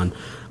focus on.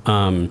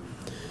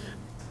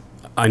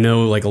 I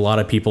know like a lot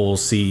of people will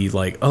see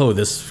like, oh,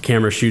 this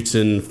camera shoots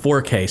in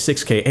 4K,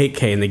 6K,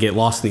 8K, and they get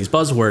lost in these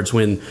buzzwords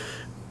when,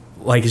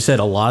 like you said,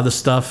 a lot of the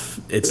stuff,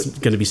 it's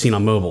going to be seen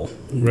on mobile.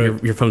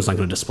 Right. Your phone's not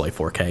going to display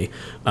 4K.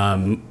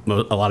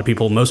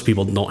 Most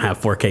people don't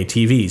have 4K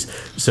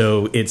TVs.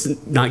 So it's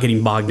not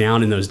getting bogged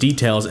down in those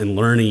details and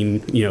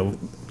learning,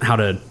 how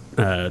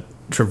to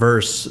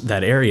traverse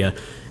that area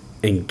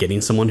and getting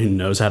someone who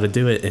knows how to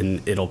do it.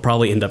 And it'll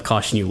probably end up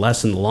costing you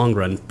less in the long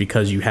run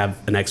because you have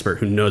an expert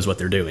who knows what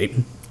they're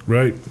doing.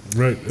 Right,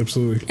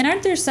 absolutely. And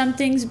aren't there some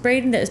things,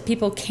 Braden, that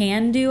people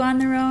can do on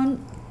their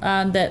own?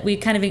 That we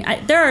kind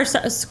of, there are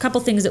a couple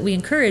things that we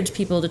encourage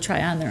people to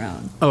try on their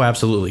own. Oh,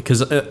 absolutely.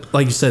 Because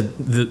like you said,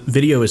 the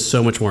video is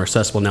so much more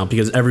accessible now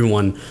because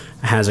everyone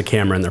has a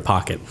camera in their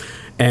pocket.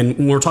 And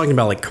when we're talking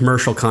about like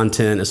commercial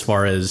content as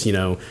far as,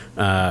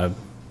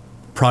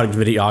 product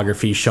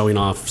videography, showing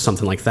off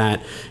something like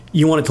that,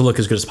 you want it to look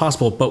as good as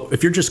possible. But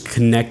if you're just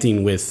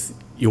connecting with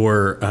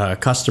your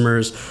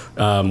customers,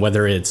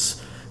 whether it's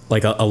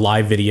like a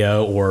live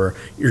video or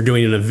you're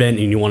doing an event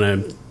and you want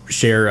to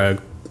share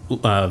a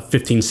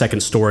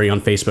 15-second story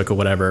on Facebook or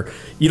whatever,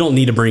 you don't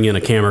need to bring in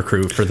a camera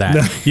crew for that.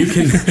 No. You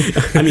can,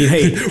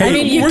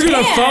 we're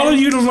going to follow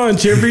you to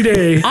lunch every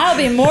day. I'll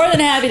be more than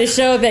happy to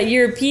show up at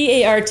your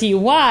PARTY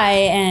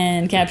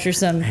and capture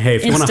some Hey,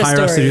 if you want to hire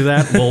us to do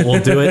that,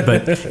 we'll do it,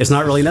 but it's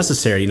not really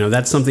necessary.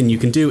 That's something you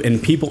can do,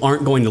 and people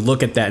aren't going to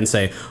look at that and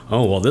say,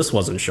 oh, well, this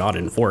wasn't shot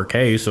in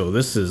 4K, so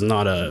this is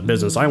not a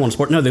business I want to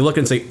support. No, they look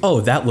and say,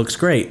 oh, that looks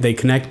great. They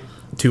connect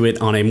to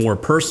it on a more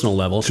personal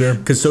level. Sure.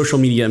 Because social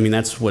media,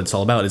 that's what it's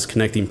all about, is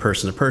connecting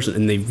person to person,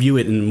 and they view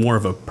it in more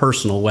of a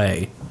personal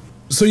way.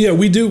 So yeah,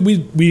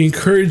 we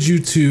encourage you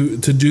to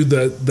do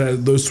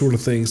those sort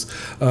of things.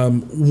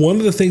 One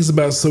of the things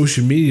about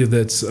social media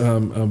that's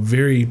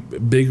very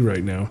big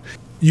right now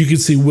You can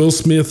see Will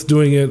Smith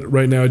doing it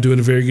right now, doing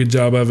a very good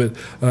job of it.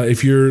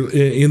 If you're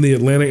in the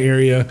Atlanta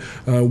area,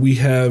 we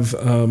have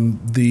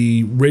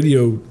the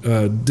radio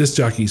disc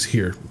jockeys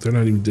here. They're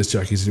not even disc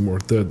jockeys anymore.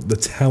 The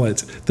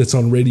talent that's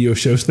on radio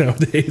shows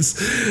nowadays.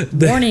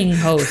 Morning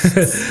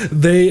hosts.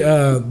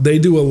 They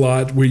do a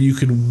lot where you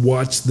can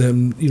watch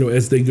them,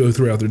 as they go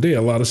throughout their day.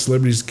 A lot of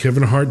celebrities,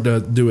 Kevin Hart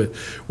do it,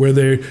 where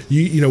they're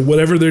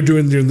whatever they're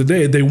doing during the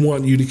day, they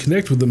want you to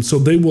connect with them, so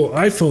they will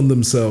iPhone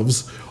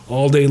themselves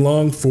all day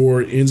long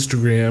for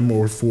Instagram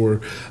or for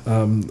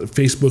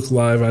Facebook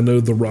Live. I know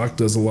The Rock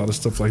does a lot of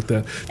stuff like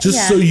that,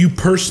 just so you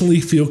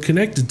personally feel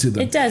connected to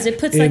them. It does. It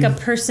puts like a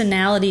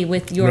personality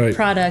with your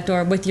product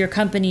or with your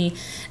company,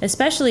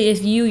 especially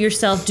if you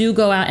yourself do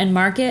go out and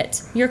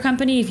market your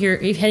company. If you're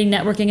heading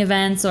networking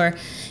events, or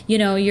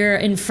you're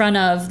in front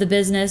of the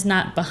business,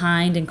 not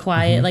behind and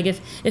quiet. Like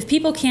if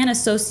people can't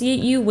associate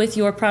you with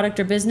your product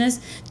or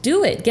business,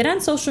 do it. Get on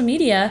social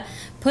media.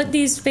 Put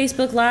these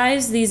Facebook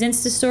Lives, these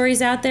Insta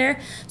stories out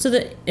there, so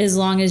that as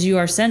long as you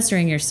are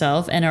censoring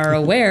yourself and are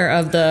aware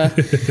of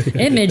the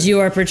image you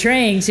are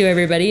portraying to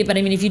everybody. But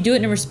I mean, if you do it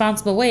in a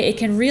responsible way, it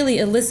can really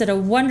elicit a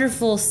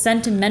wonderful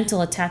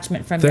sentimental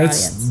attachment from your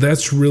audience.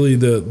 That's really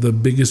the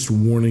biggest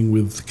warning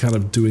with kind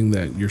of doing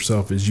that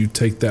yourself, is you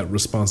take that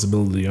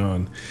responsibility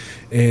on.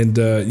 And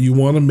you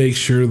want to make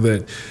sure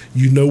that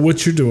you know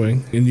what you're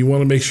doing, and you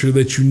want to make sure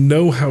that you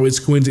know how it's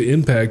going to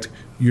impact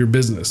your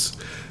business.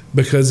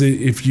 Because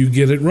if you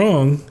get it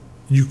wrong,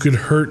 you could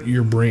hurt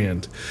your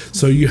brand.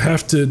 So you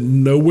have to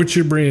know what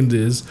your brand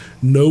is,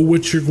 know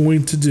what you're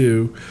going to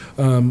do.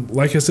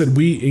 Like I said,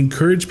 we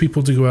encourage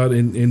people to go out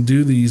and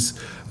do these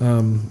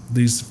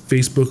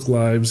Facebook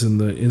Lives and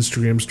the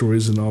Instagram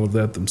stories and all of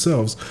that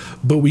themselves.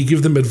 But we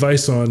give them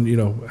advice on,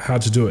 how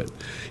to do it.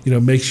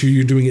 Make sure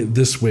you're doing it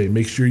this way.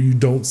 Make sure you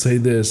don't say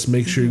this.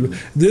 Make sure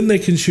then they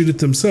can shoot it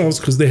themselves,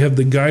 because they have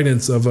the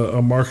guidance of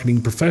a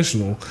marketing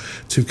professional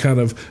to kind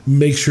of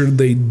make sure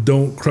they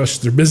don't crush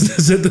their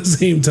business at the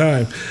same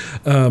time.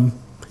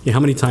 How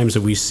many times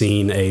have we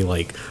seen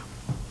a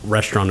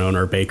restaurant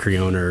owner, bakery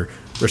owner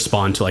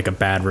respond to a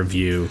bad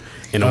review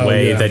in a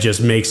way that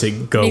just makes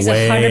it go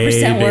way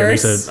 100%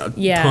 worse. Makes it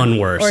a ton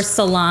worse. Or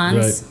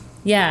salons. Right.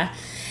 Yeah.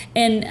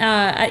 And,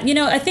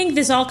 I think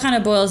this all kind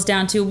of boils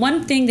down to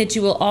one thing that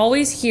you will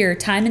always hear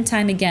time and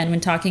time again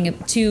when talking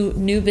to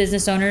new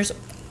business owners,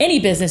 any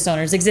business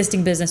owners,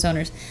 existing business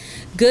owners.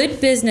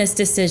 Good business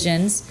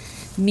decisions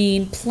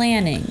mean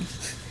planning.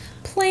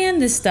 Plan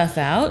this stuff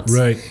out.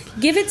 Right.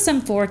 Give it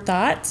some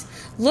forethought.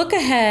 Look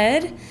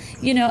ahead.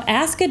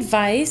 Ask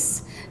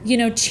advice.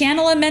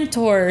 Channel a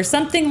mentor or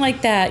something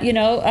like that.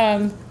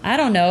 I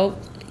don't know.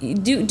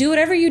 Do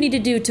whatever you need to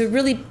do to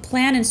really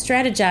plan and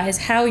strategize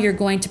how you're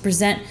going to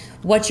present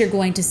what you're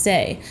going to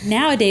say.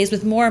 Nowadays,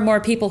 with more and more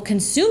people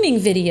consuming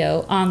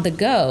video on the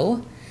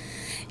go,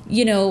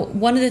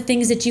 one of the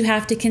things that you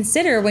have to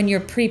consider when you're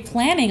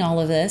pre-planning all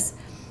of this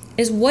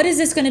is, what is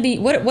this going to be?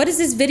 What is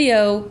this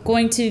video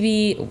going to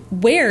be?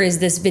 Where is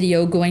this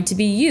video going to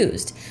be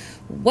used?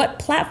 What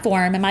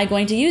platform am I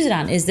going to use it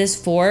on? Is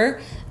this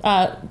for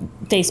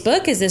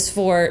Facebook? Is this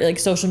for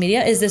social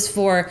media? Is this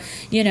for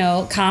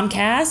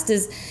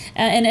Comcast?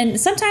 And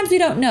sometimes we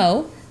don't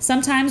know.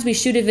 Sometimes we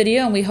shoot a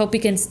video and we hope we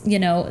can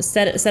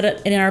set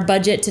it in our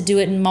budget to do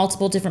it in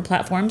multiple different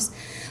platforms.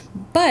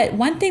 But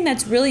one thing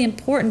that's really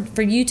important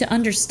for you to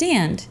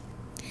understand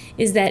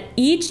is that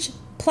each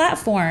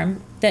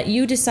platform that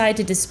you decide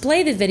to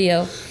display the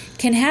video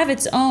can have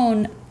its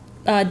own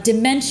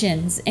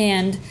dimensions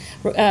and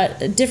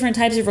different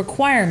types of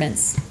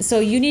requirements. So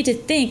you need to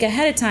think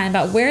ahead of time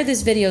about where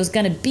this video is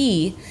going to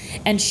be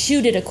and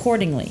shoot it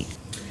accordingly.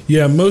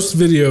 Yeah, most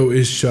video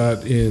is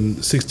shot in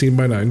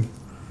 16:9.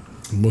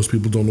 Most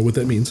people don't know what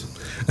that means.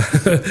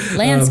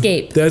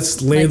 Landscape. That's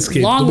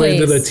landscape. Long the way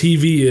ways. that a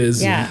TV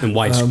is. Yeah. And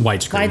widescreen.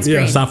 Widescreen.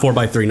 Yeah. It's not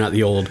 4:3, not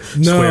the old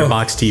square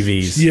box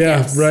TVs. Yeah,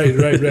 Yes. right.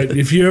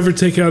 If you ever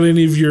take out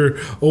any of your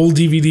old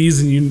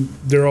DVDs and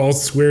they're all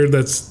square,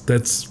 that's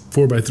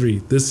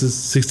 4:3. This is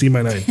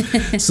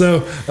 16:9.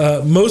 So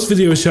most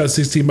video is shot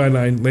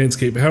 16:9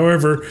 landscape.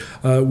 However,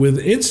 with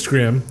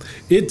Instagram,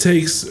 it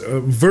takes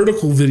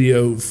vertical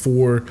video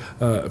for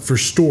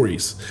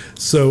stories.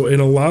 So,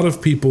 and a lot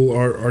of people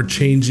are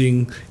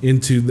changing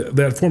into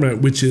that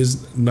format, which is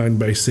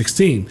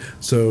 9:16.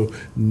 So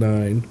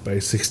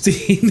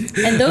 9:16.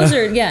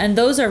 And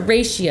those are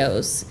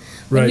ratios.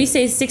 When we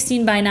say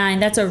 16:9,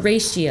 that's a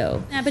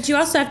ratio. Yeah, but you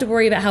also have to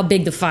worry about how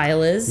big the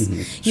file is.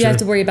 You have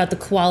to worry about the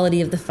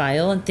quality of the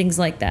file and things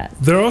like that.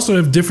 They also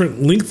have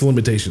different length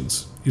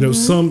limitations.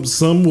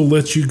 Some will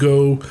let you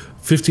go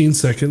 15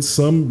 seconds.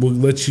 Some will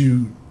let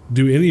you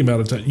do any amount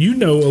of time. You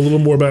know a little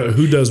more about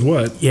who does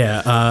what.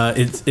 Yeah,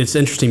 it's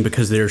interesting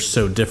because they're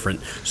so different.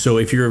 So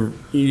if you're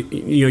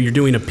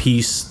doing a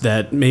piece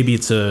that maybe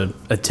it's a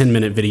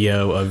 10-minute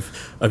video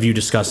of you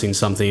discussing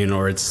something,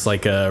 or it's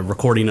like a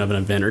recording of an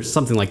event or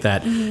something like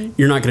that,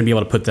 you're not going to be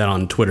able to put that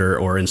on Twitter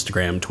or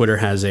Instagram. Twitter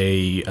has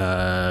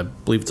I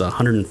believe it's a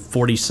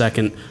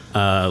 140-second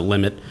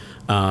limit.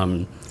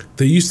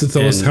 They used to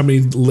tell us how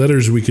many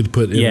letters we could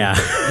put in. Yeah.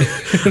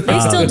 They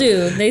still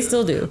do. They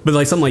still do. But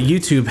like something like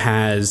YouTube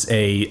has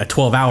a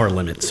 12-hour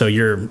limit. So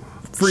you're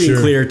free and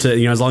clear to,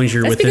 you know, as long as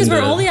you're That's within because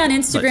we're only on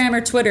Instagram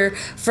or Twitter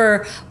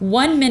for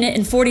 1 minute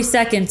and 40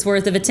 seconds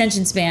worth of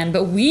attention span,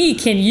 but we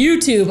can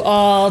YouTube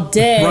all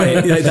day.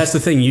 Right. That's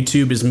the thing.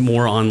 YouTube is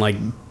more on like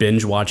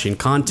binge watching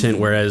content,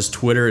 whereas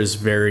Twitter is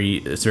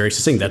very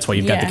succinct. That's why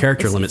you've got the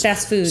character limits.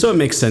 Fast food. So it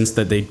makes sense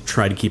that they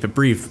try to keep it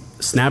brief.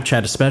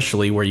 Snapchat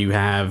especially, where you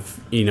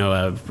have, you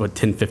know, a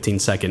 10, 15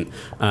 second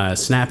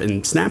snap.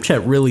 And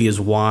Snapchat really is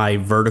why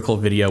vertical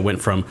video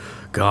went from,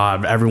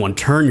 God, everyone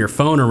turn your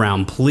phone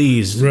around,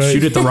 please,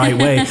 shoot it the right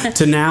way,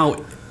 to now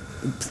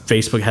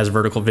Facebook has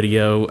vertical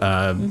video,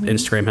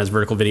 Instagram has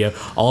vertical video.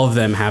 All of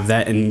them have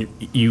that. And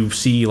you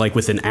see, like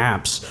within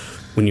apps,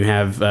 when you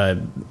have,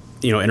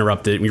 you know,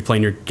 interrupted, when you're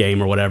playing your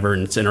game or whatever,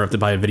 and it's interrupted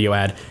by a video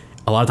ad,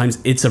 a lot of times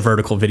it's a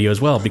vertical video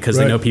as well, because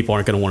they know people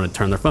aren't going to want to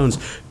turn their phones,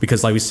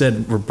 because like we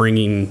said, we're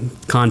bringing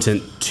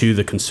content to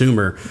the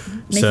consumer.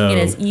 Making it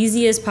as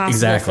easy as possible.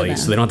 Exactly. For them.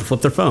 So they don't have to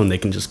flip their phone. They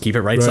can just keep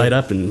it right side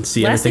up and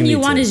see everything. Last thing you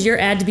want is your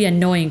ad to be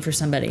annoying for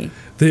somebody.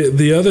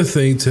 The other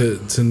thing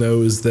to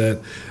know is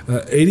that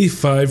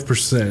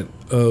 85%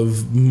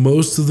 of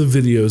most of the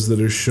videos that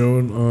are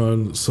shown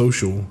on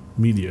social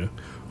media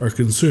are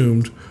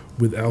consumed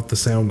without the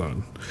sound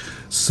on.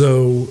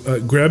 So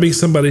grabbing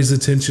somebody's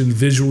attention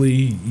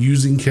visually,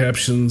 using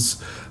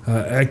captions,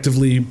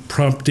 actively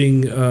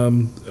prompting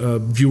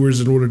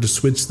viewers in order to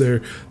switch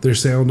their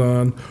sound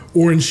on,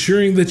 or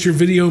ensuring that your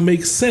video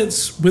makes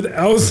sense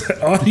without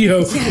audio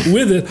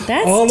with it.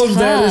 All of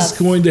that is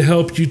going to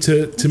help you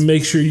to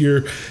make sure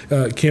your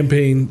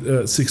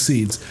campaign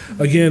succeeds.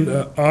 Again,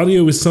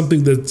 audio is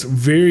something that's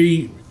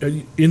very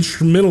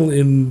instrumental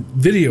in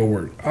video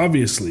work,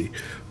 obviously,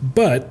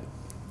 but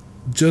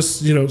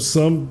just, you know,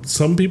 some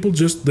people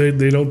just they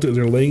don't,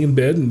 they're laying in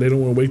bed and they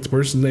don't want to wake the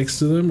person next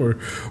to them, or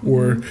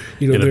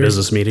you know, in a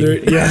business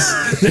meeting.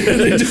 Yes,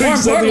 more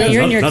importantly,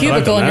 you're in your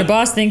cubicle and your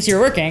boss thinks you're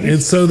working,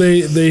 and so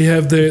they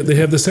have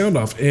the sound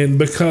off. And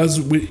because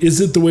is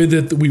it the way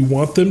that we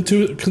want them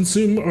to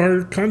consume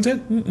our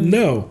content?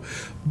 No,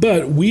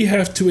 but we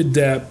have to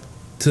adapt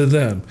to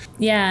them.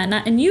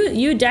 Yeah, and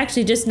you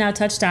actually just now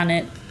touched on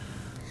it,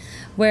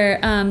 where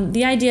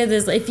the idea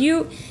is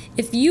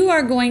if you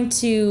are going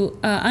to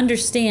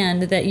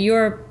understand that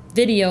your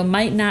video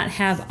might not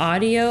have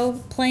audio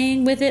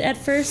playing with it at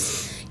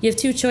first, you have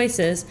two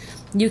choices.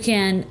 You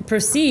can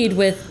proceed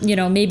with, you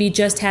know, maybe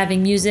just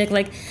having music.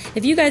 Like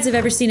if you guys have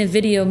ever seen a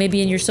video,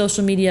 maybe in your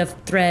social media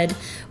thread,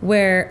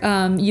 where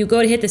you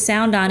go to hit the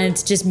sound on and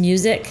it's just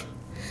music.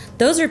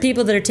 Those are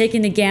people that are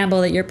taking the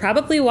gamble that you're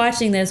probably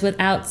watching this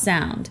without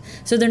sound.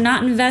 So they're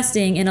not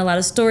investing in a lot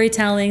of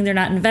storytelling. They're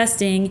not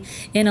investing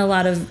in a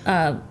lot of,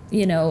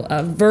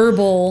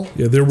 verbal.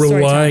 Yeah, they're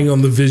relying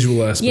on the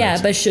visual aspect.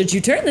 Yeah, but should you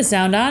turn the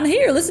sound on?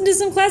 Here, listen to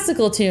some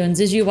classical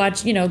tunes as you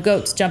watch, you know,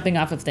 goats jumping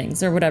off of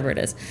things or whatever it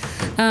is.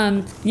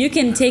 You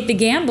can take the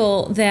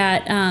gamble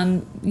that,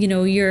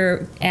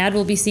 your ad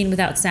will be seen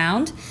without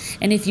sound.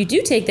 And if you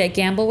do take that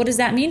gamble, what does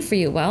that mean for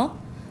you? Well,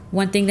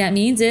 one thing that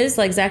means is,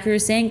 like Zachary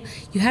was saying,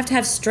 you have to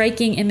have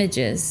striking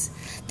images.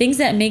 Things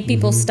that make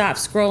people stop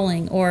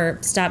scrolling or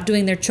stop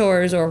doing their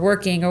chores or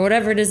working or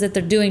whatever it is that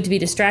they're doing to be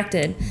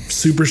distracted.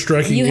 Super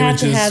striking images. You have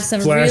to have some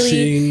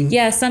flashing,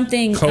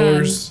 something,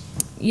 colors.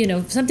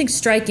 Something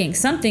striking,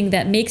 something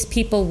that makes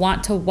people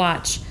want to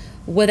watch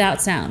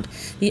without sound.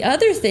 The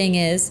other thing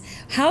is,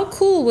 how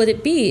cool would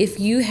it be if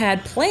you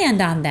had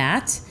planned on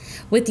that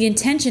with the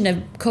intention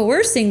of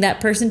coercing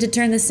that person to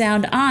turn the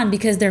sound on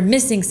because they're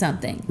missing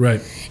something. Right.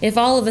 If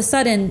all of a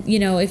sudden,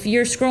 if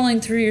you're scrolling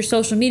through your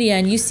social media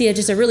and you see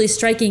just a really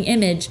striking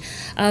image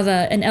of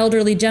an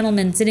elderly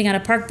gentleman sitting on a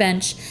park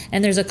bench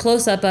and there's a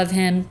close-up of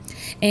him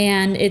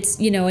and it's,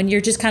 and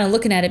you're just kind of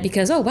looking at it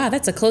because, oh, wow,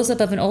 that's a close-up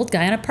of an old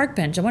guy on a park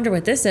bench. I wonder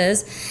what this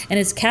is. And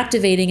it's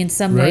captivating in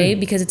some way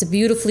because it's a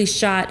beautifully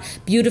shot,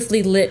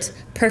 beautifully lit,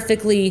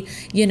 perfectly,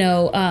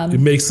 it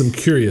makes them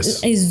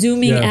curious.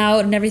 Zooming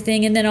out and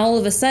everything. And then all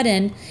of a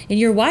sudden, and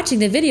you're watching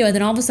the video, and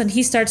then all of a sudden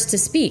he starts to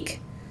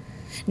speak.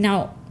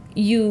 Now,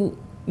 people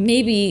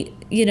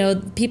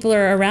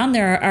are around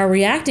there are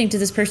reacting to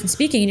this person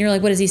speaking, and you're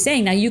like, what is he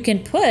saying? Now, you can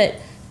put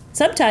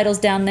subtitles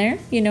down there.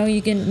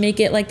 You can make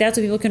it like that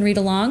so people can read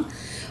along.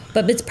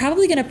 But it's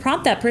probably going to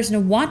prompt that person to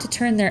want to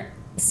turn their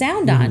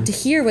sound on to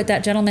hear what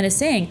that gentleman is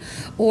saying,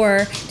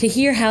 or to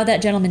hear how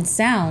that gentleman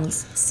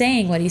sounds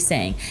saying what he's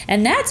saying.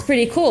 And that's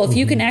pretty cool if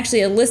you can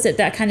actually elicit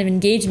that kind of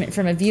engagement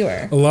from a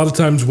viewer. A lot of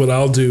times what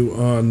I'll do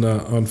on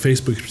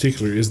Facebook in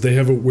particular is they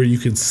have it where you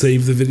can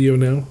save the video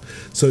now.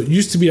 So it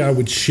used to be I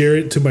would share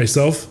it to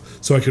myself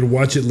so I could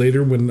watch it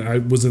later when I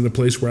was in a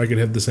place where I could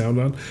have the sound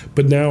on.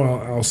 But now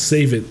I'll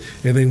save it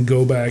and then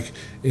go back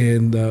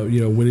and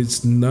when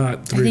it's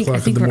not 3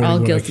 o'clock in the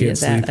morning when I can't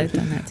sleep, I've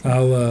done that too.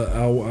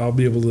 I'll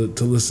be able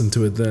to listen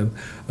to it then.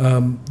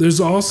 There's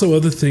also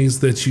other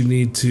things that you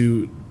need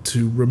to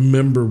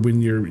remember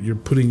when you're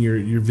putting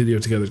your video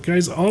together.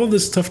 Guys, all of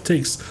this stuff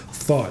takes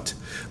thought.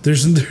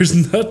 There's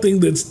nothing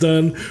that's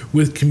done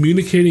with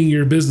communicating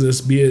your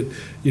business, be it,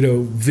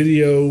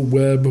 video,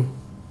 web,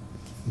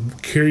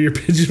 carrier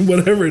pigeon,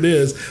 whatever it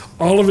is.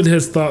 All of it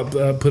has thought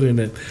put in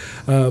it.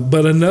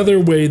 But another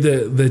way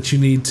that you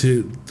need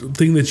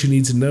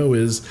to know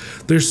is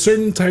there's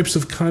certain types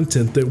of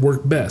content that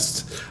work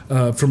best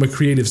from a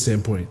creative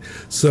standpoint.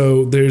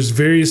 So there's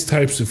various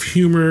types of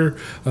humor,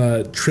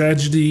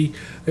 tragedy.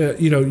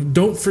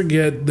 Don't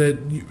forget that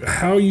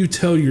how you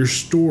tell your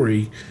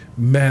story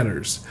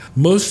matters.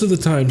 Most of the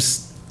time,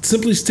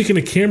 simply sticking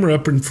a camera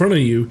up in front of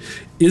you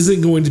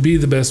isn't going to be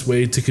the best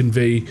way to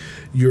convey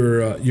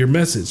your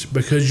message,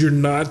 because you're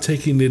not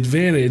taking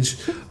advantage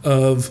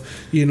of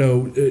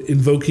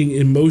invoking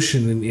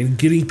emotion and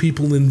getting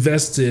people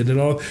invested and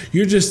all.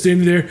 You're just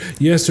standing there,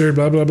 yes sir,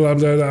 blah blah blah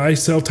blah, I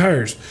sell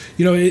tires.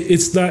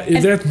 It's not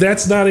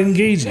that's not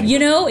engaging.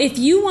 If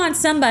you want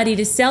somebody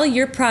to sell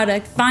your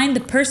product, find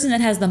the person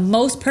that has the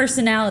most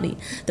personality,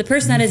 the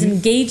person that is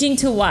engaging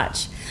to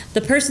watch,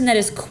 the person that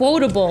is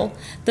quotable,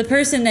 the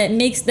person that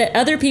makes that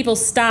other people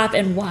stop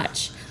and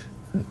watch.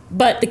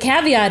 But the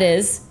caveat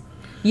is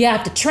you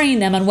have to train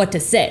them on what to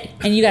say,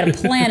 and you got to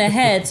plan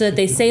ahead so that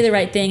they say the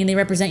right thing and they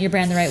represent your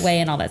brand the right way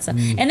and all that stuff.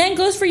 And then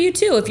goes for you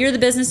too. If you're the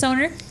business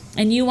owner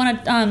and you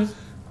want to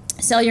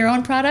sell your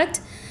own product,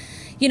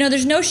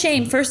 there's no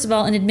shame, first of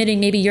all, in admitting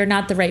maybe you're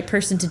not the right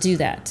person to do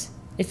that.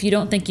 If you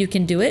don't think you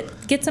can do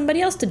it, get somebody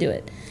else to do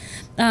it.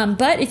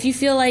 But if you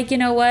feel like,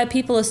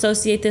 people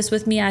associate this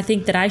with me, I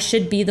think that I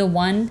should be the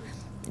one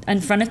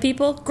in front of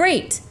people,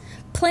 great.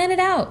 Plan it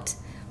out.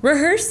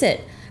 Rehearse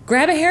it.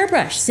 Grab a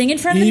hairbrush. Sing in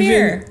front of the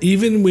mirror.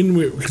 Even when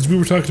because we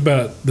were talking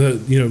about the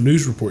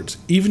news reports,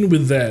 even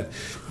with that,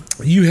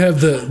 you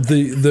have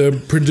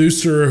the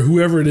producer or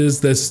whoever it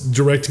is that's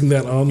directing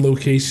that on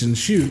location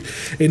shoot,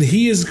 and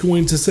he is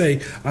going to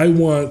say, I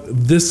want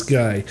this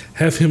guy,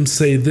 have him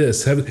say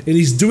this, and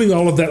he's doing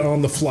all of that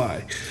on the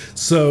fly.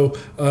 So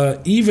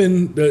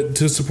even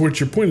to support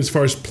your point as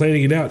far as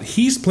planning it out,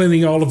 he's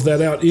planning all of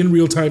that out in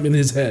real time in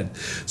his head.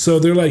 So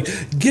they're like,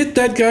 get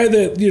that guy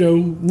that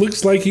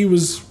looks like he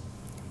was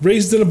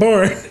raised in a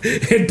barn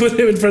and put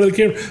him in front of the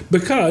camera,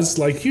 because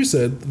like you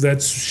said,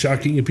 that's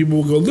shocking, and people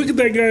will go, look at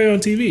that guy on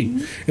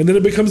TV, and then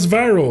it becomes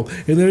viral,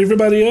 and then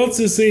everybody else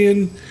is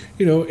saying,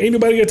 ain't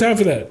nobody got time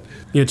for that.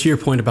 To your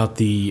point about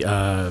the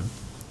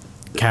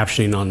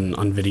captioning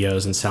on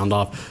videos and sound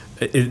off,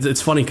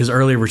 it's funny because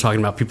earlier we were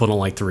talking about people don't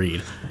like to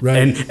read, right?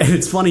 And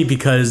it's funny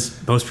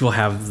because most people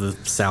have the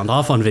sound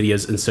off on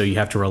videos, and so you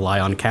have to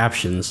rely on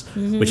captions,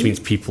 which means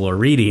people are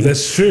reading.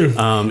 That's true.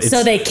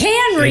 So they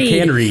can read. They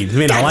can read. I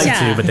mean, I like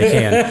to, but they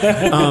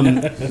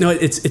can. No,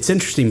 it's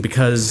interesting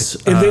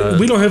because and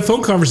we don't have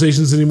phone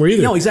conversations anymore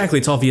either. No, exactly.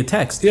 It's all via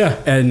text.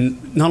 Yeah,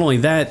 and not only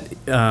that.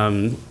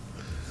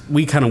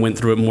 We kind of went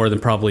through it more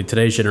than probably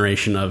today's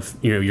generation of,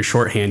 your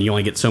shorthand, you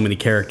only get so many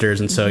characters.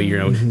 And so,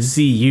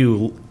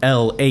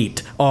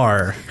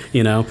 CUL8R,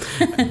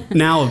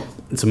 now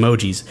it's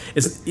emojis.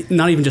 It's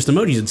not even just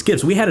emojis, it's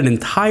GIFs. We had an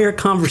entire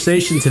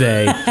conversation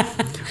today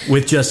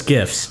with just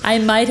GIFs. I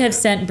might have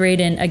sent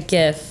Braden a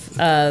GIF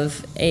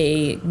of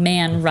a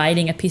man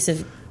riding a piece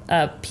of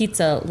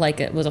pizza like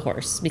it was a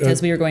horse,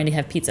 because we were going to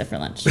have pizza for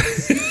lunch.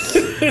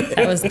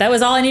 That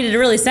was all I needed to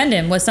really send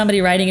him, was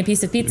somebody riding a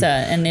piece of pizza,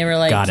 and they were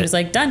like, he was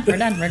like, done,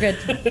 we're good.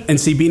 And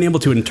see, being able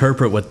to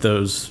interpret what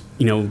those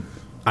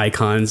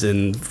icons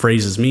and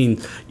phrases mean,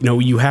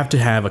 you have to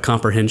have a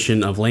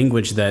comprehension of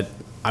language that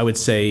I would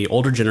say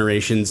older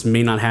generations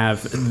may not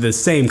have the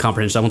same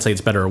comprehension. I won't say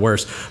it's better or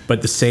worse,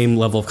 but the same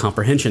level of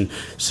comprehension.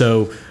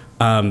 So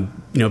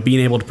being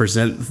able to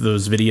present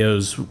those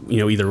videos,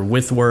 either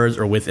with words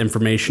or with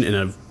information in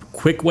a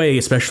quick way,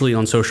 especially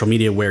on social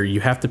media where you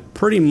have to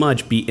pretty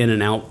much be in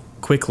and out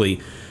quickly,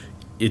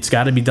 it's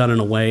got to be done in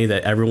a way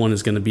that everyone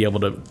is going to be able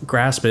to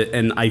grasp it.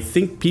 And I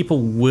think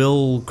people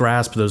will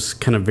grasp those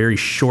kind of very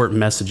short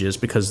messages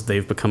because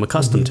they've become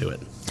accustomed to it.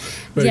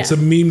 Right, yeah. It's a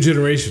meme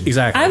generation.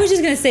 Exactly. I was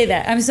just going to say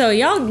that. So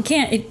y'all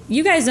can't, if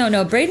you guys don't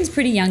know, Braden's a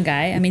pretty young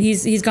guy. I mean,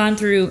 he's gone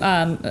through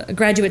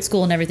graduate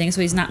school and everything,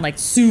 so he's not like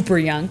super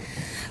young,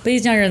 but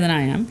he's younger than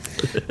I am.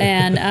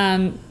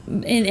 And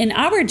in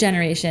our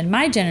generation,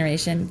 my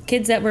generation,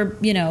 kids that were,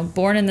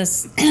 born in the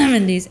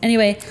 70s,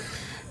 anyway,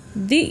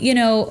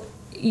 and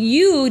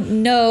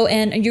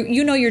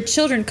your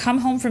children come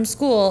home from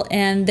school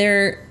and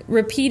they're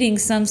repeating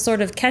some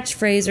sort of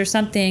catchphrase or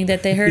something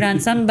that they heard on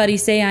somebody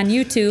say on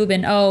YouTube,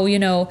 and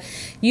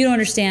you don't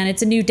understand,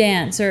 it's a new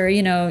dance, or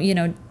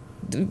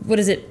what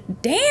is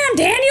it? Damn,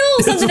 Daniel,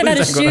 something about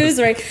his shoes,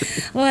 right?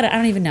 What? I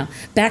don't even know.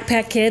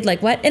 Backpack Kid,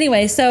 like what?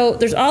 Anyway, so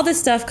there's all this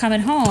stuff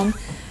coming home,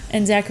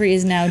 and Zachary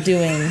is now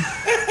doing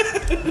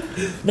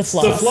the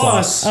floss. The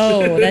floss.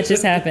 Oh, that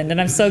just happened, and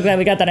I'm so glad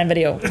we got that on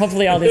video.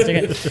 Hopefully all these are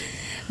good.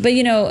 But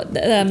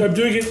I'm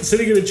doing it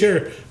sitting in a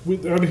chair.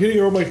 I'm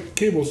hitting all my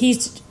cables.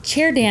 He's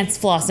chair dance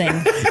flossing.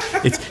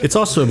 It's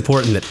also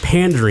important that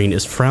pandering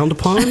is frowned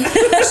upon.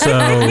 So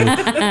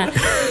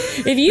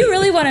if you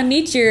really want to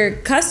meet your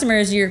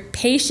customers, your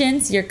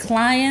patients, your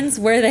clients,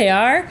 where they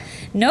are,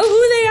 know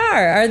who they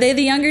are. Are they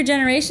the younger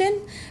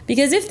generation?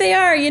 Because if they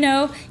are, you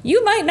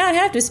might not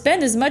have to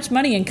spend as much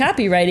money in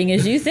copywriting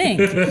as you think.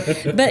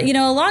 But,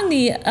 along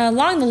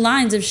the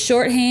lines of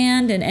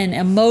shorthand and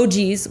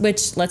emojis,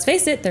 which, let's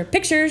face it, they're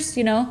pictures,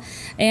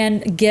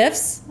 and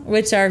GIFs,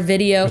 which are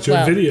video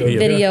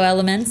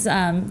elements,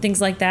 things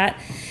like that.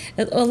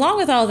 Along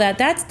with all that,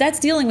 that's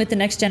dealing with the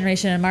next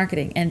generation of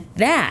marketing. And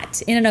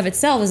that, in and of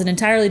itself, is an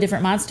entirely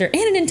different monster and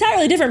an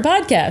entirely different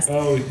podcast.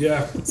 Oh,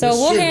 yeah. So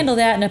we'll handle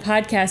that in a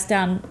podcast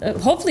down,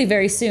 hopefully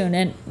very soon,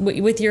 and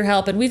with your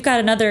help. And we've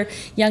got another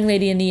young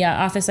lady in the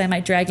office I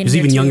might drag in. Who's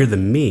even younger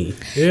than me.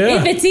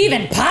 Yeah. If it's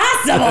even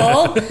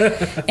possible.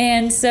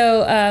 And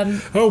so...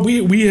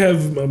 we have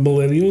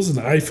millennials and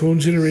iPhone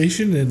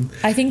generation. And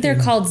I think they're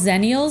called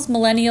Zennials,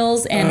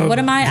 millennials, and what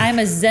am I? I'm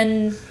a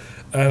Zen...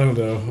 I don't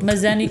know.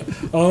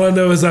 Mazzeni. All I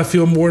know is I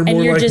feel more and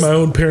more like my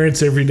own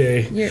parents every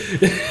day.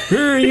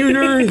 Hey, you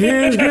darn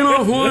kids, get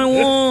off my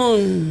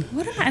lawn.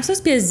 What am I? I'm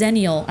supposed to be a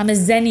Zennial. I'm a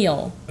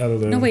Zennial. I don't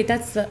know. No, wait,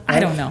 that's the...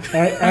 I don't know.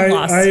 I'm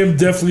lost. I am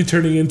definitely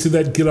turning into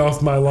that get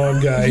off my lawn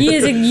guy.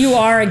 You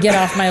are a get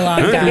off my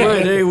lawn guy. Back in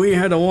my day, we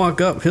had to walk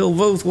uphill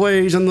both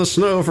ways in the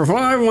snow for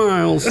 5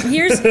 miles.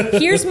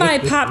 Here's my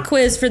pop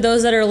quiz for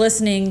those that are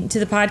listening to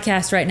the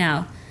podcast right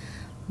now.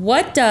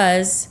 What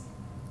does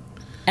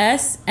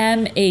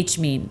SMH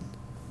mean?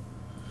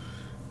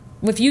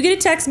 If you get a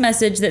text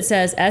message that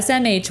says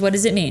SMH, what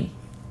does it mean?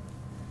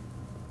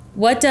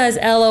 What does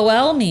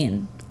LOL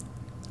mean?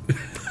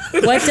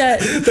 What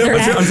does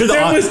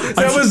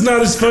that was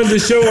not as fun to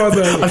show on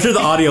the... I'm sure the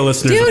audio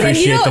listeners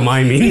appreciate the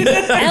miming.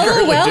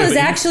 LOL is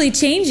actually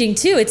changing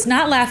too. It's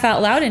not laugh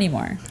out loud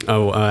anymore.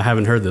 Oh, I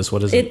haven't heard this.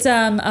 What is it? It's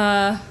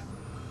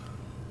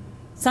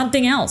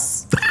something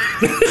else.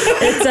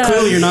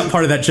 Clearly, you're not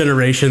part of that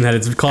generation that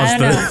it's caused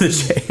the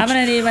change. I'm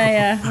gonna need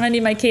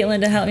my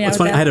Caitlin to help me out with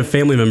funny. that. I had a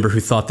family member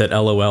who thought that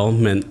LOL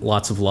meant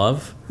lots of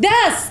love.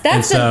 Yes,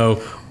 that's I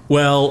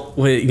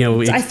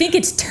think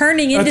it's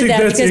turning into that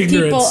because ignorance.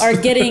 People are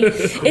getting.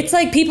 It's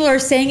like people are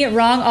saying it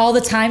wrong all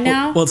the time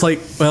now. Well, it's like,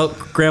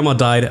 grandma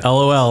died.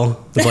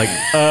 LOL. It's like,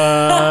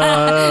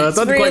 that's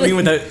not quite mean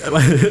what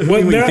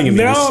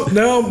that.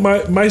 Now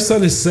my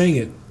son is saying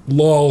it.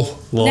 Lol.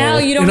 Now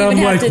you don't even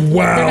have to.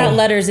 Wow. They're not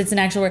letters. It's an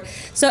actual word.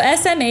 So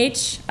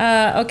SMH.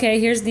 Okay,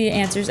 here's the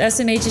answers.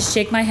 SMH is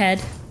shake my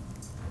head.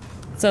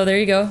 So there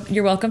you go.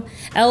 You're welcome.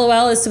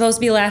 LOL is supposed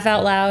to be laugh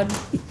out loud.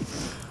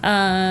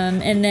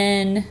 And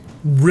then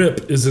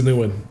RIP is a new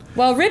one.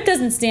 Well, RIP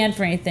doesn't stand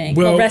for anything.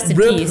 Well, rest in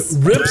peace.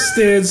 RIP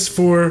stands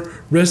for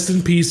rest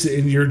in peace,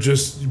 and you're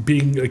just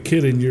being a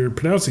kid and you're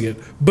pronouncing it.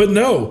 But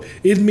no,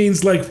 it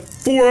means like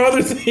 4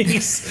 other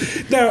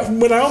things. Now,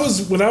 when I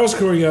was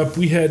growing up,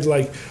 we had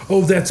like,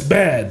 oh, that's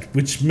bad,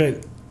 which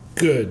meant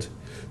good.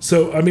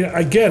 So I mean,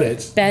 I get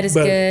it. Bad is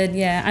good.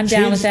 Yeah, I'm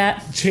down with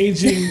that.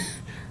 Changing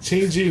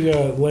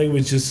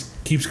language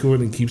just keeps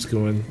going and keeps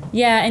going.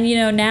 Yeah,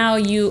 and now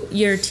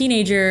your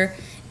teenager.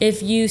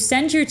 If you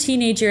send your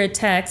teenager a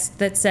text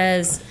that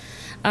says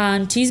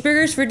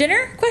cheeseburgers for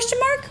dinner, ?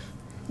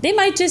 They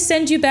might just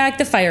send you back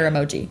the fire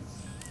emoji.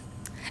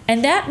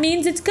 And that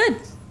means it's good.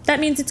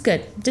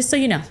 Just so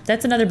you know.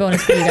 That's another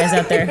bonus for you guys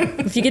out there.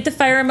 If you get the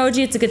fire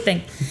emoji, it's a good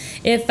thing.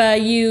 If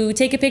you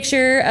take a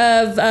picture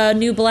of a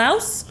new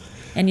blouse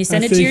and you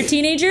send it to your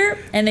teenager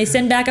and they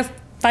send back a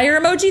fire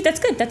emoji, that's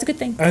good. That's a good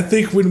thing. I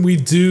think when we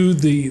do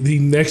the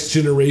next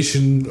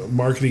generation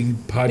marketing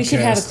podcast, we should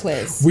have a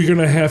quiz. We're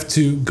gonna have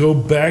to go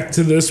back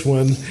to this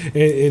one,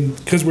 and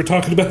because we're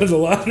talking about it a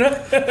lot.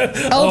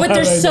 But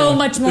there's so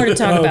much more to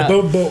talk about.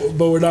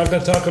 But we're not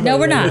gonna talk about. No,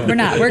 we're not. We're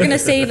not. We're gonna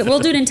save it. We'll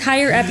do an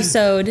entire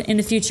episode in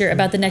the future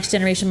about the next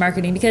generation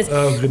marketing because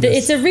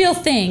it's a real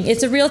thing.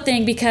 It's a real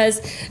thing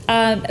because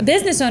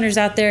business owners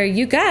out there,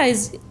 you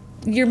guys,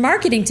 you're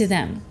marketing to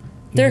them.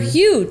 They're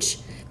huge.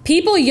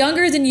 People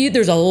younger than you,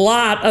 there's a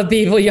lot of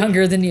people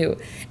younger than you.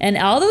 And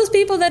all those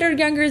people that are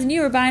younger than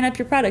you are buying up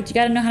your product. You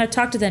got to know how to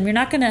talk to them. You're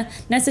not going to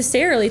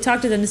necessarily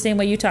talk to them the same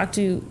way you talk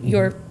to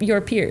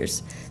your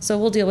peers. So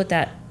we'll deal with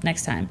that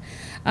next time.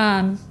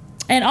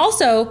 And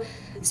also,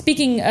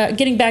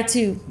 getting back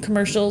to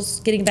commercials,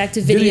 getting back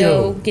to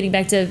video, getting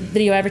back to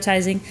video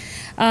advertising,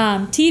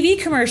 TV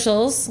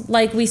commercials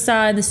like we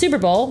saw in the Super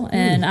Bowl,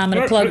 and I'm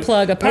going to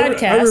plug a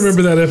podcast. I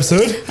remember that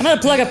episode. I'm going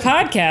to plug a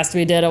podcast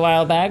we did a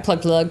while back.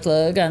 Plug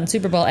on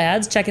Super Bowl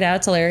ads. Check it out.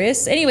 It's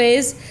hilarious.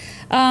 Anyways,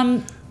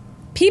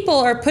 people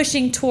are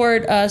pushing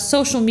toward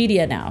social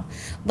media now.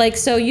 Like,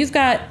 so you've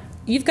got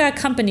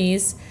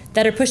companies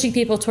that are pushing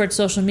people towards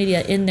social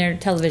media in their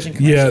television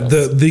commercials.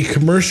 Yeah, the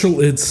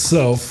commercial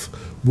itself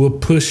will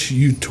push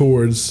you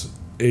towards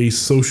a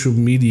social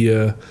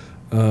media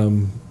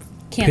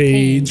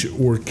page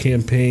or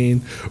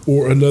campaign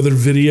or another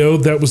video.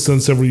 That was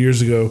done several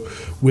years ago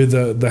with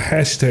the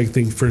hashtag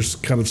thing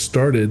first kind of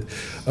started.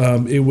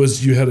 It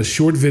was you had a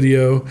short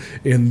video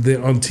and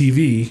then on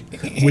TV,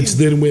 which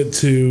then went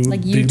to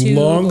like the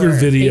longer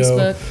video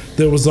Facebook.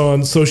 That was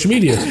on social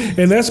media.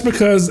 And that's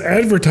because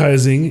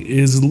advertising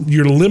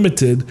you're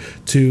limited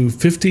to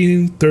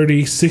 15,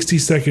 30, 60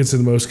 seconds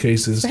in most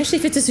cases. Especially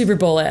if it's a Super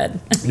Bowl ad.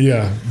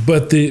 Yeah.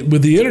 But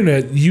with the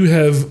internet, you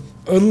have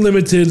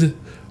unlimited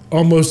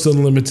almost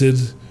unlimited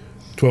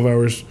 12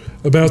 hours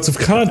amounts of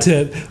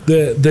content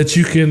that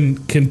you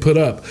can put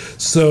up.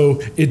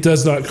 So it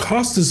does not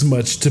cost as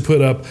much to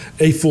put up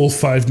a full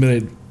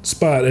 5-minute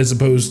spot, as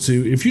opposed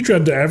to if you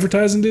tried to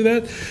advertise and do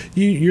that,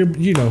 you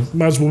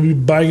might as well be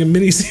buying a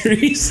mini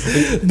series.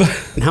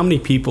 And how many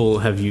people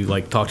have you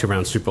like talked to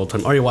around Super Bowl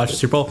time? Oh, you watch the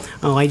Super Bowl?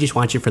 Oh, I just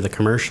watch it for the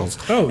commercials.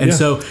 Oh, and yeah.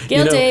 so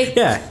Guilty.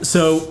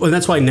 So and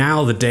that's why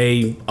now the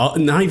day,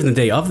 not even the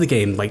day of the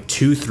game, like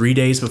 2-3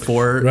 days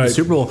before the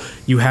Super Bowl,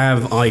 you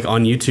have like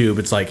on YouTube,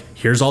 it's like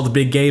here's all the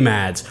big game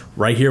ads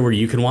right here where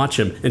you can watch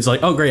them. And it's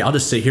like, oh great, I'll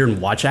just sit here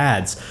and watch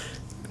ads.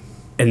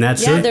 And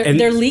that's it.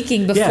 They're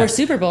leaking before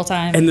Super Bowl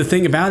time. And the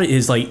thing about it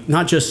is like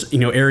not just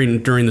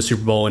airing during the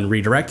Super Bowl and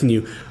redirecting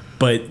you,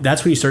 but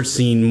that's when you start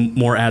seeing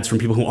more ads from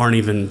people who aren't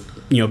even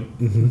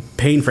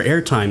paying for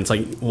airtime. It's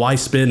like, why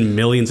spend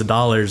millions of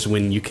dollars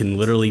when you can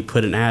literally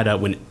put an ad out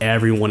when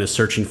everyone is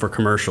searching for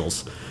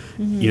commercials?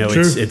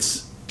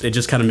 It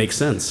just kind of makes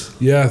sense.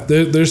 Yeah,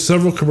 there's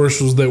several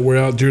commercials that were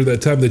out during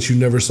that time that you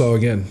never saw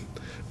again.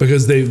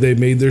 Because they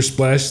made their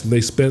splash and they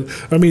spent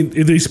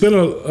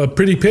a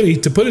pretty penny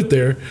to put it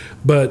there,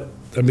 but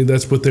I mean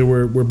that's what they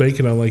were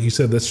banking on, like you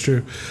said. That's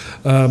true.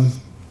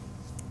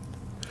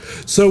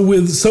 So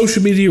with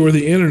social media or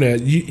the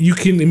internet, you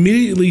can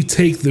immediately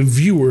take the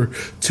viewer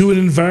to an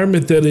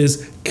environment that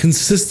is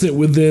consistent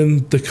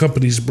within the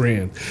company's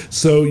brand.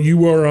 So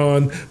you are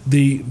on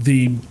the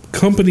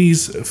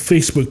company's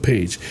Facebook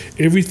page.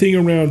 Everything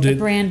around it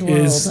brand world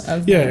is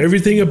of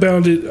everything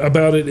about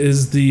it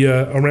is the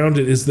around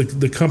it is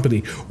the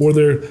company or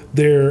their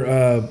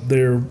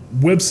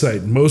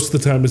website. Most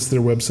of the time it's their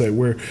website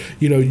where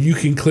you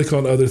can click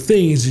on other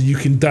things and you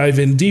can dive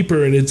in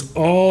deeper, and it's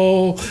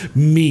all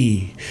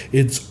me.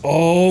 It's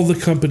all the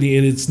company,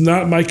 and it's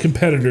not my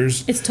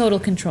competitors. It's total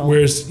control.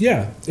 Whereas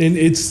and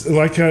it's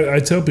like I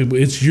tell people,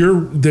 it's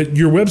your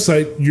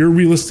website, your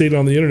real estate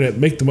on the internet.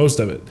 Make the most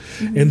of it,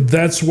 and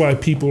that's why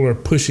people are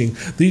pushing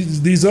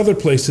these other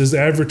places,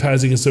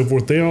 advertising and so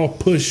forth. They all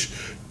push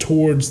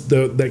towards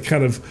that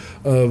kind of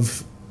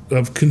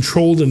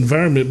controlled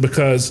environment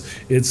because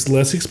it's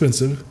less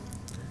expensive.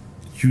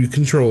 You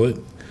control it.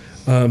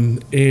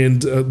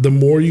 And the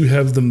more you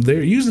have them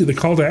there, usually the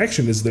call to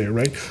action is there,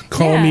 right?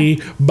 Call me,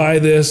 buy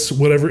this,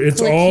 whatever. It's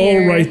click all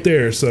here. right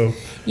there. So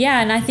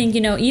yeah, and I think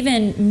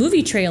even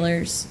movie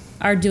trailers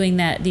are doing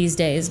that these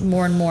days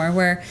more and more.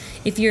 Where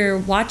if you're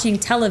watching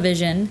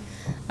television,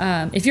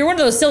 if you're one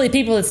of those silly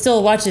people that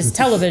still watches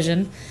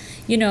television,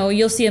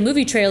 you'll see a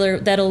movie trailer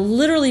that'll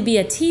literally be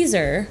a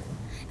teaser.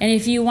 And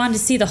if you want to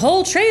see the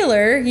whole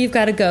trailer, you've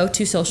got to go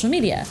to social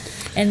media.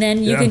 And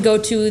then you can go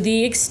to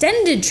the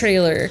extended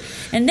trailer.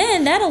 And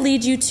then that'll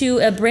lead you to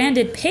a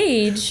branded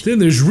page. Then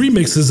there's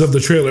remixes of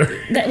the trailer.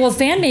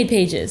 Fan-made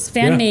pages,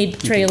 fan-made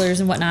trailers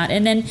and whatnot.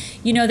 And then,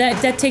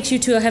 that takes you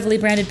to a heavily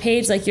branded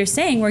page, like you're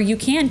saying, where you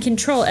can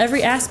control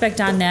every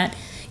aspect on that.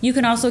 You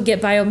can also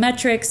get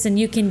biometrics, and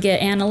you can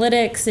get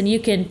analytics, and you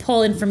can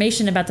pull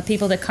information about the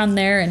people that come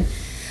there, and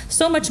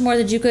so much more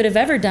that you could have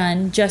ever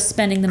done just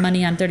spending the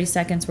money on 30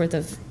 seconds worth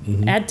of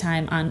ad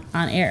time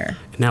on air.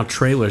 Now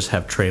trailers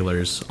have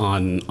trailers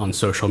on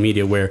social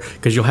media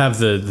because you'll have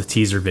the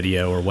teaser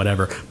video or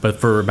whatever, but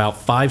for about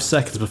 5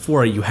 seconds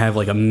before you have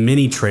like a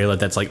mini trailer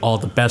that's like all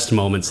the best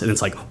moments, and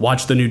it's like,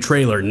 watch the new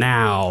trailer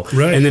now,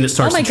 right? And then it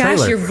starts. Oh my the trailer.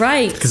 gosh, you're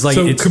right. Because like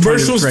so it's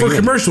commercials for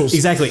commercials,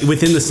 exactly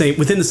within the same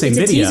it's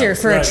video. It's a teaser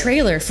for a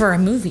trailer for a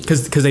movie.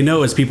 Because they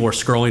know as people are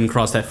scrolling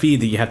across that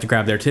feed that you have to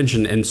grab their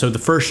attention, and so the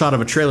first shot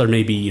of a trailer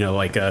may be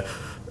like a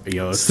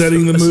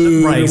setting the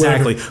mood, right?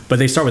 Exactly. But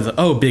they start with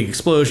big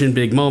explosion,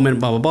 big moment,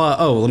 blah blah blah.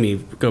 Oh, let me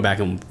go back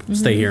and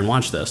stay here and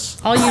watch this.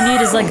 All you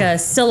need is like a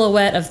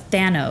silhouette of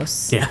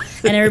Thanos. Yeah.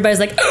 And everybody's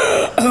like,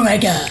 oh my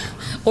god.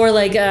 Or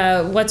like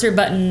what's her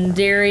button,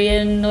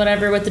 Darian,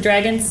 whatever, with the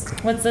dragons.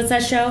 What's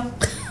that show?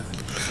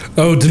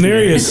 Oh,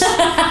 Daenerys.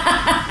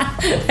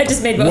 I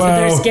just made most of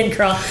their skin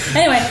crawl.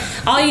 Anyway,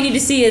 all you need to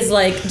see is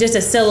like just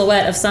a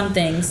silhouette of some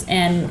things,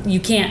 and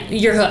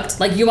you're hooked.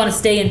 Like you want to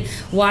stay and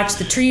watch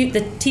the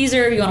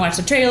teaser, you want to watch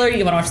the trailer,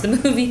 you want to watch the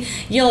movie.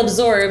 You'll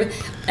absorb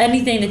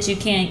anything that you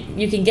can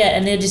get,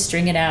 and they'll just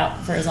string it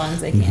out for as long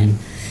as they can.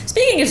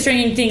 Speaking of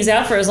stringing things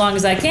out for as long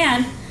as I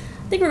can,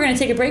 I think we're going to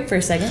take a break for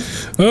a second.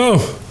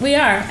 Oh. We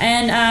are,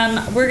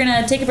 and we're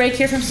going to take a break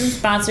here from some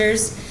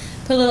sponsors.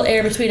 Put a little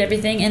air between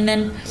everything, and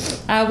then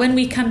when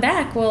we come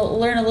back, we'll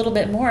learn a little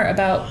bit more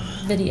about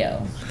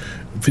video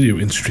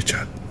in Straight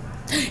Shot.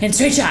 In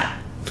Straight Shot,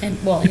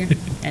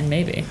 and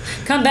maybe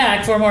come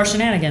back for more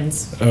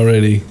shenanigans.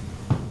 Alrighty.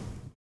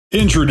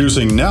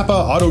 Introducing Napa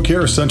Auto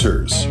Care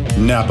Centers.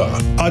 Napa,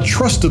 a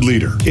trusted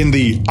leader in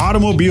the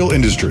automobile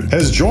industry,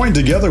 has joined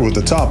together with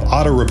the top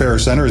auto repair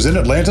centers in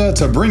Atlanta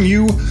to bring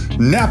you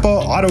Napa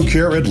Auto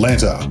Care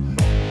Atlanta.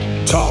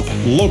 Top,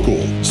 local,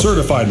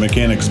 certified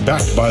mechanics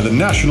backed by the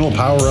national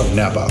power of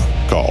Napa.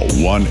 Call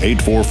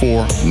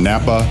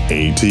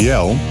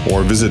 1-844-NAPA-ATL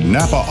or visit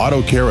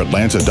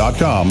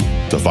NapaAutoCareAtlanta.com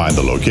to find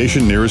the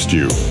location nearest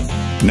you.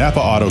 Napa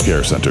Auto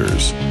Care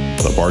Centers.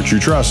 The parts you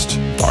trust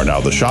are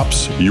now the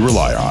shops you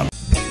rely on.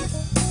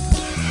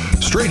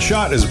 Straight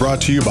Shot is brought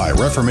to you by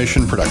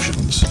Reformation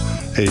Productions,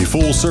 a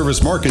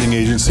full-service marketing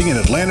agency in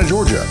Atlanta,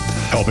 Georgia,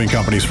 helping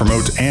companies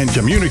promote and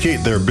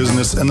communicate their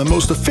business in the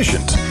most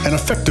efficient and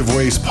effective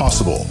ways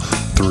possible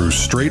through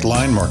straight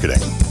line marketing.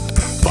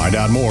 Find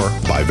out more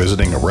by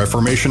visiting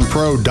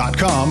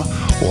reformationpro.com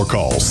or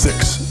call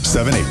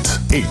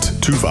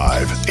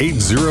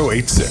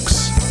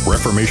 678-825-8086.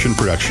 Reformation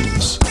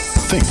Productions.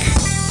 Think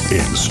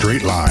in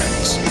straight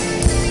lines.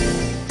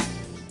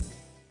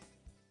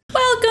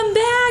 Welcome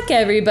back,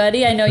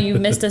 everybody. I know you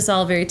missed us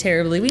all very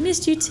terribly. We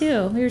missed you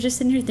too. We were just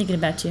sitting here thinking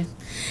about you.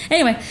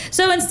 Anyway,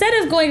 so instead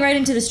of going right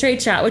into the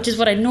straight shot, which is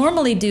what I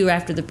normally do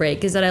after the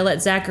break, is that I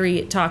let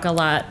Zachary talk a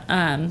lot.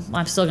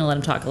 I'm still going to let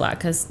him talk a lot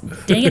because,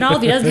 dang it all,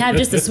 if he doesn't have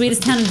just the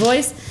sweetest sounding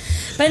voice.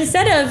 But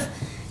instead of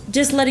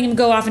just letting him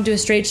go off into a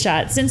straight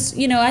shot, since,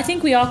 I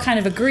think we all kind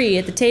of agree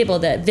at the table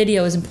that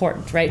video is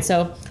important, right?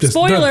 So, Just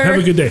spoiler. Have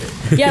a good day.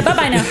 Yeah,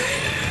 bye-bye now.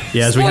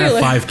 Yeah, as we have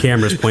 5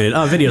 cameras pointed.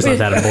 Oh, video's not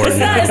that important.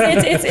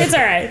 It's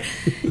all right.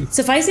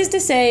 Suffice it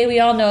to say, we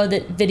all know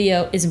that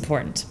video is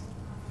important.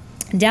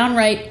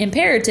 Downright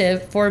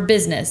imperative for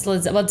business.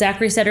 What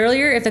Zachary said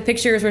earlier, if a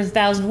picture is worth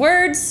 1,000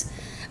 words,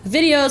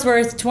 video is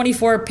worth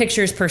 24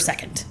 pictures per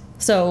second.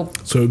 So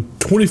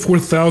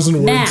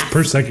 24,000 words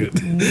per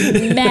second.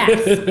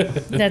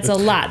 Math. That's a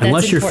lot. That's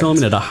Unless you're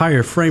filming at a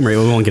higher frame rate,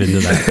 we won't get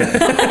into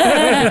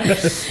that.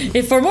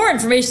 If for more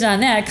information on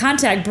that,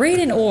 contact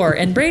Braden Orr,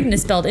 and Braden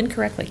is spelled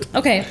incorrectly.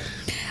 Okay.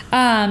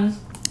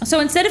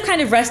 So instead of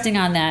kind of resting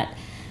on that,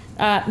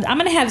 I'm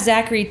going to have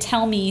Zachary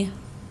tell me,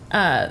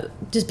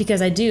 just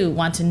because I do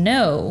want to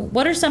know,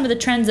 what are some of the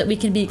trends that we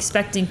can be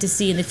expecting to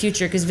see in the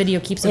future because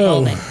video keeps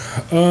evolving?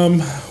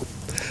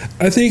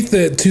 I think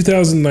that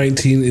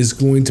 2019 is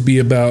going to be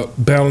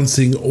about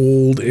balancing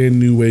old and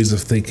new ways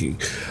of thinking,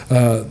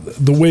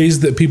 the ways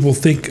that people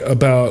think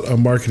about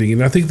marketing.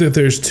 And I think that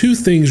there's 2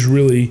 things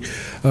really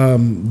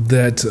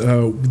that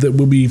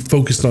we'll be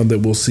focused on that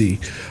we'll see.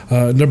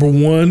 Number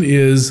 1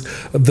 is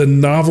the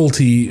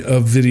novelty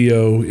of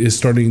video is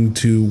starting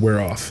to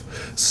wear off.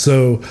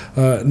 So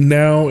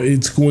now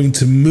it's going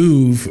to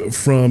move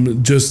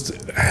from just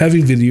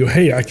having video,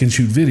 hey, I can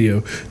shoot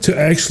video, to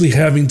actually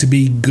having to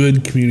be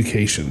good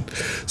communication.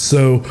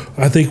 So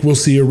I think we'll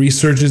see a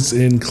resurgence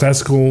in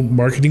classical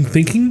marketing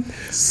thinking,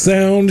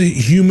 sound,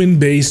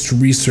 human-based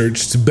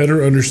research to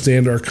better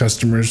understand our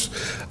customers,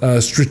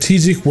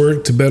 strategic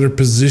work to better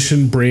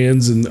position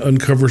brands and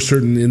uncover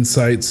certain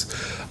insights,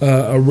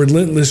 a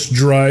relentless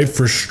drive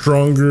for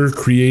stronger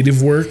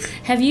creative work.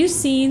 Have you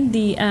seen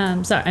the,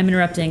 sorry, I'm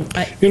interrupting.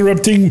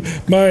 Interrupting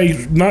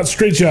my not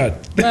straight shot.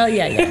 Well,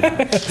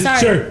 yeah. Sorry.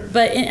 Sure.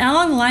 But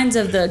along the lines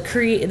of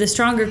the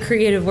stronger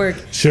creative work.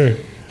 Sure.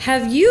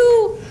 Have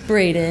you,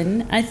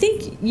 Braden, I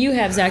think you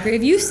have, Zachary,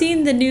 have you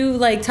seen the new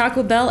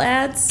Taco Bell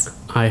ads?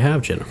 I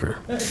have, Jennifer.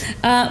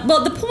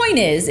 Well, the point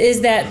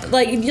is that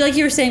like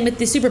you were saying with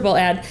the Super Bowl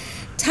ad,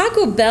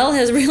 Taco Bell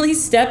has really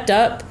stepped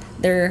up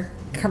their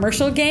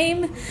commercial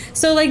game.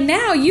 So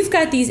now you've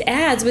got these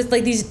ads with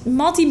these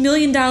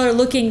multi-million-dollar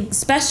looking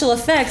special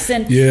effects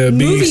and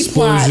movie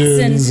plots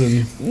and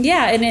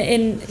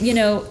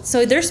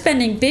so they're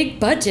spending big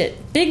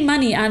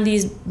money on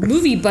these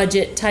movie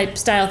budget type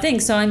style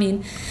things. So I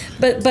mean,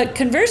 but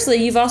conversely,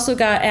 you've also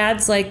got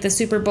ads like the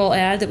Super Bowl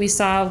ad that we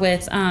saw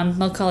with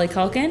Macaulay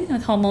Culkin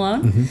with Home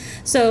Alone. Mm-hmm.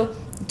 So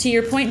to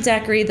your point,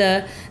 Zachary,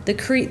 the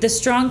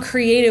strong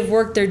creative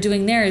work they're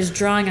doing there is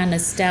drawing on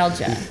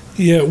nostalgia.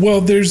 Yeah,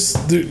 well,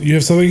 you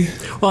have something?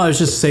 Well, I was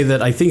just to say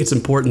that I think it's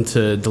important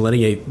to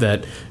delineate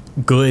that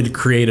good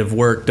creative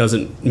work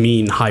doesn't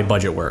mean high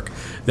budget work.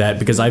 That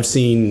because I've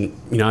seen,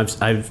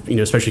 I've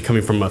especially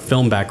coming from a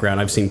film background,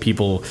 I've seen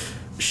people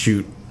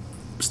shoot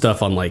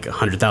stuff on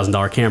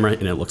 $100,000 camera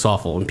and it looks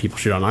awful, and people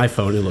shoot on an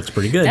iPhone and it looks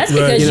pretty good. That's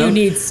because you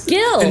need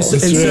skill. And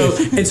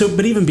so,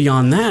 but even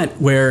beyond that,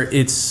 where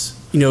it's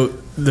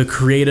the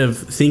creative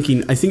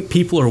thinking, I think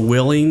people are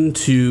willing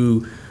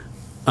to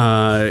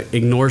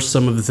ignore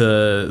some of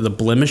the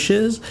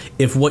blemishes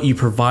if what you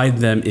provide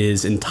them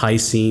is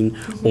enticing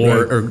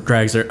or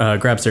grabs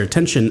their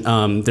attention.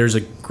 There's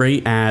a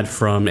great ad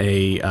from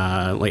a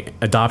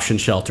adoption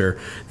shelter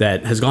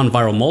that has gone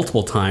viral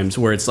multiple times,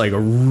 where it's a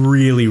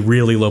really,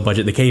 really low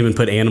budget. They can't even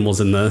put animals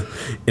in the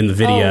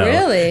video. Oh,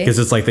 really? Because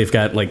it's they've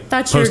got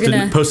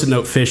post-it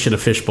note fish in a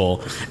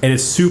fishbowl, and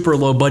it's super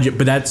low budget.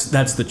 But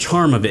that's the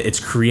charm of it. It's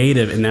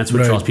creative, and that's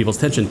what draws people's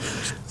attention.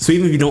 So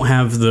even if you don't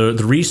have the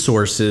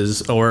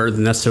resources or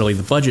necessarily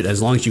the budget,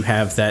 as long as you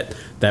have that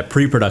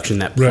pre-production,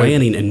 that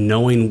planning, and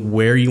knowing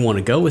where you want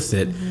to go with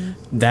it,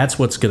 that's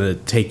what's going to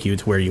take you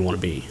to where you want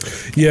to be.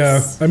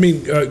 Yeah, I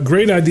mean,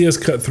 great ideas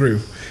cut through,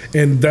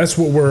 and that's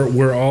what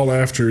we're all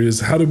after.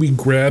 Is how do we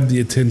grab the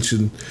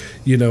attention,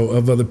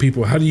 of other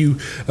people? How do you,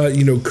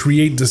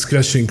 create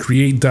discussion,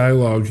 create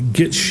dialogue,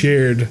 get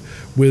shared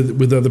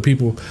with other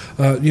people?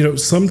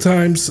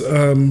 Sometimes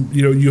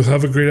you'll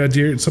have a great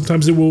idea, and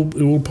sometimes it will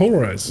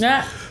polarize.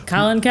 Yeah.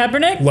 Colin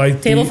Kaepernick,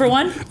 like table for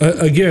one.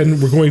 Again,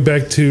 we're going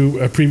back to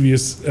a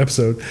previous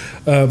episode.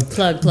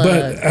 Plug.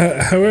 But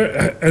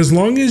however, as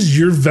long as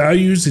your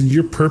values and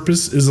your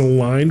purpose is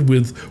aligned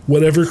with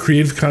whatever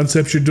creative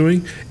concepts you're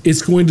doing,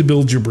 it's going to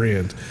build your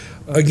brand.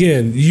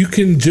 Again, you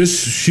can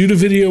just shoot a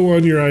video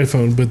on your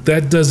iPhone, but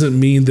that doesn't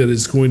mean that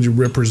it's going to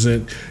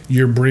represent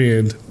your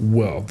brand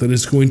well, that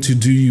it's going to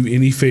do you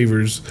any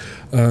favors,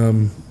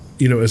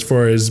 as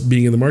far as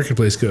being in the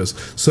marketplace goes.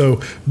 So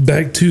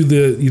back to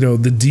the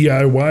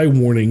DIY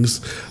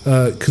warnings,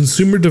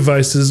 consumer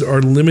devices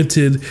are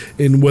limited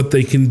in what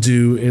they can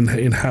do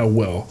and how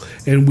well.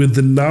 And with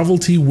the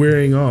novelty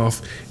wearing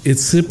off, it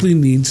simply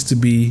needs to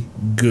be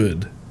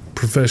good,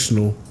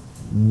 professional,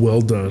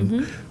 well done.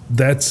 Mm-hmm.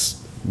 That's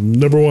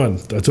number one.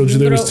 I told you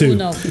there was two.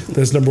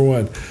 That's number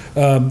one.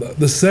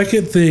 The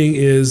second thing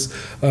is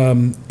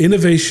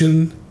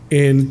innovation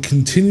and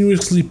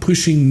continuously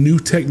pushing new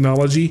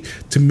technology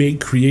to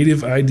make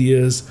creative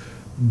ideas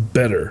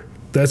better.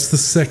 That's the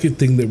second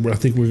thing that I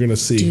think we're going to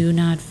see. Do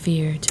not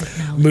fear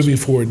technology. Moving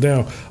forward.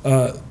 Now,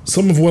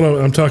 some of what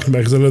I'm talking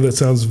about, because I know that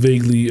sounds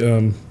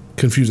vaguely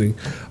confusing.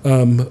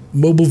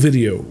 Mobile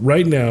video.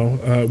 Right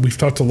now, we've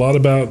talked a lot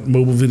about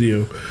mobile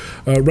video.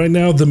 Right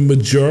now, the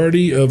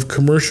majority of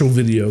commercial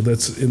video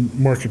that's in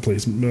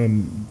marketplace,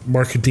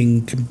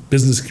 marketing,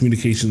 business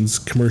communications,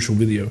 commercial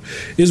video,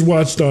 is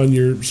watched on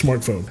your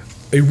smartphone.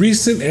 A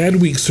recent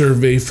Adweek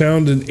survey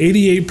found an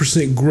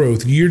 88%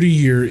 growth year to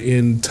year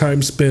in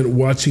time spent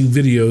watching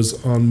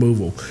videos on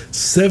mobile.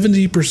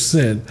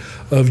 70%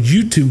 of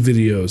YouTube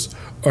videos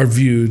are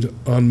viewed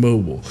on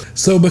mobile.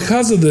 So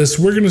because of this,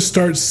 we're going to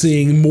start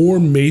seeing more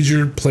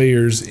major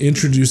players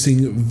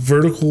introducing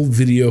vertical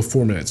video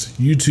formats.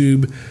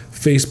 YouTube,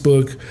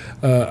 Facebook,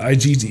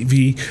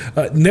 IGTV.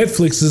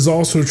 Netflix is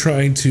also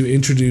trying to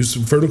introduce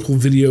vertical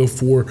video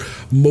for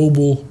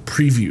mobile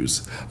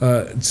previews.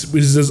 It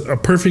is a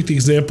perfect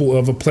example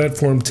of a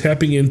platform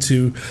tapping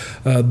into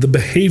the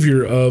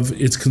behavior of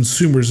its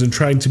consumers and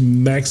trying to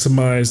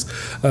maximize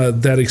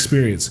that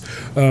experience.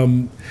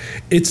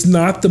 It's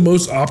not the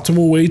most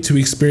optimal way to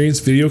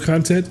experience video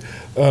content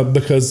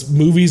because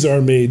movies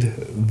are made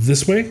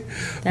this way.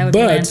 That would be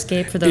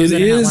landscape for those that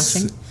are not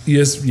watching.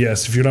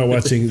 Yes. If you're not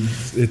watching,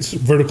 it's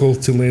vertical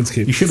to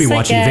landscape. You should be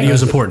watching. Video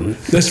is important.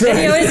 That's right.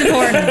 Video is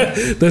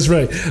important. That's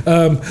right.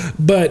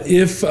 But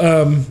if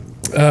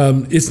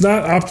it's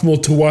not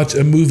optimal to watch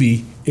a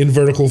movie in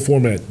vertical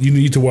format, you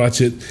need to watch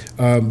it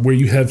where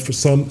you have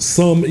some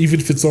even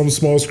if it's on a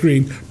small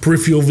screen,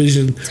 peripheral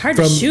vision from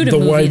the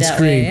wide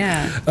screen.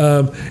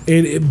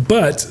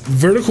 But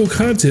vertical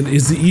content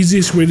is the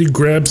easiest way to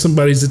grab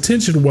somebody's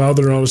attention while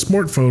they're on a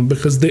smartphone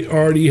because they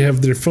already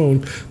have their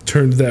phone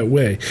turned that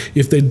way.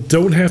 If they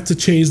don't have to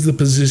change the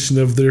position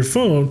of their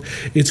phone,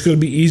 it's going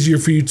to be easier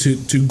for you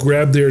to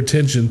grab their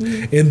attention.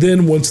 Mm-hmm. And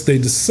then once they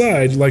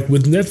decide, like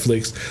with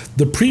Netflix,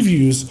 the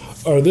previews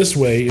are this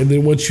way, and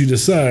then once you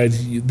decide,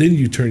 then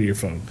you turn your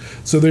phone.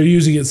 So they're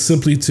using it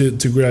simply to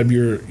grab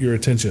your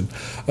attention.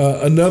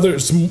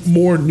 Some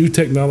more new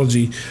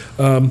technology,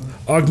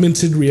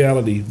 augmented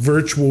reality,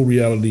 virtual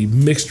reality,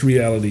 mixed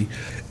reality.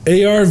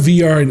 AR,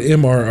 VR, and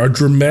MR are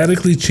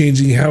dramatically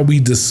changing how we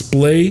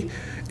display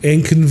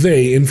and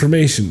convey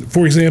information.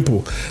 For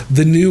example,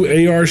 the new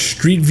AR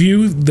Street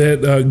View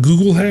that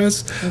Google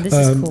has. This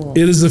is cool.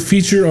 It is a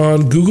feature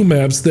on Google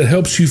Maps that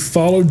helps you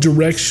follow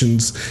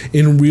directions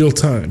in real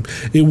time.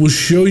 It will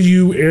show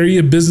you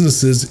area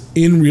businesses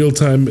in real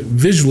time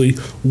visually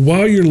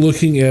while you're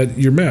looking at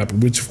your map,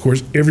 which of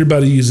course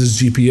everybody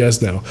uses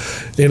GPS now.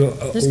 And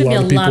there's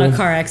going to be a lot of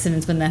car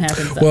accidents when that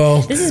happens, though.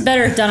 Well, this is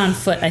better done on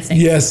foot, I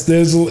think. Yes,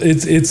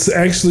 it's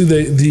actually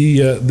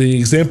the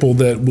example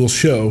that we'll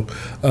show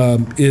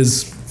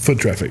is foot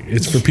traffic.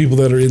 It's for people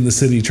that are in the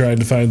city trying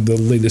to find the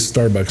latest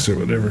Starbucks or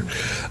whatever.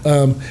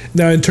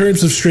 Now, in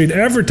terms of straight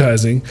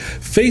advertising,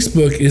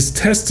 Facebook is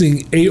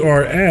testing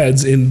AR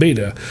ads in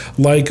beta,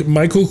 like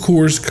Michael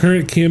Kors'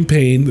 current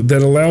campaign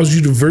that allows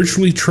you to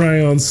virtually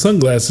try on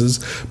sunglasses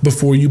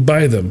before you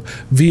buy them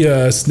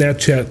via a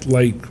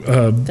Snapchat-like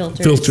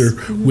filter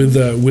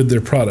with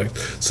their product.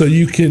 So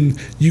you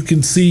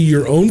can see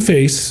your own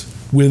face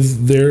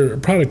with their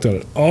product on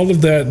it. All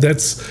of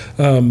that's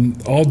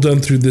all done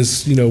through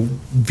this,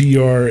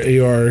 VR,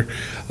 AR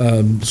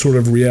sort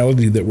of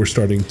reality that we're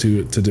starting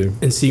to do.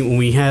 And see, when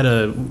we had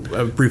a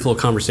brief little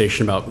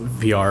conversation about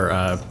VR,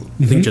 I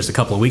think just a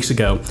couple of weeks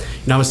ago,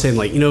 I was saying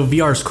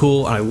VR is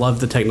cool. I love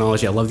the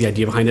technology. I love the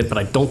idea behind it, but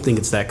I don't think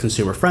it's that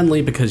consumer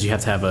friendly because you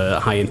have to have a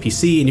high-end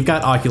PC and you've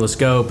got Oculus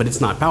Go, but it's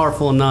not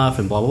powerful enough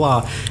and blah,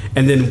 blah, blah.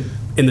 And then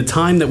in the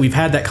time that we've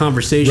had that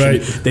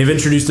conversation, they've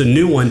introduced a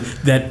new one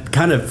that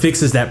kind of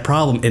fixes that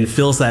problem and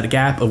fills that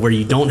gap of where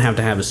you don't have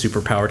to have a super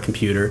powered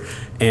computer,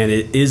 and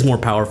it is more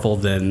powerful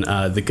than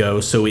the Go.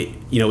 So it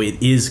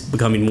is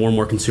becoming more and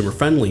more consumer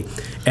friendly,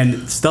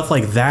 and stuff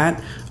like that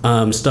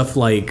stuff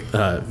like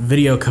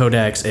video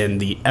codecs and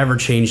the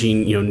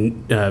ever-changing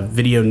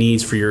video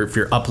needs for your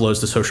uploads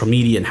to social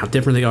media and how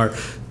different they are.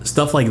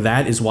 Stuff like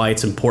that is why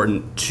it's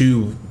important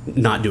to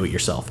not do it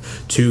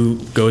yourself, to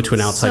go to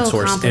an outside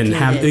source and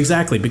have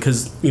exactly,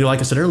 because like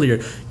I said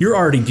earlier, you're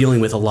already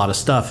dealing with a lot of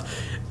stuff,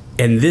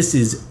 and this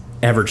is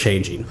ever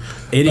changing.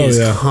 It is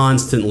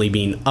constantly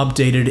being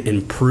updated,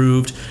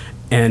 improved,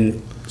 and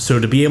so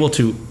to be able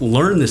to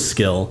learn this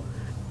skill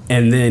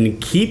and then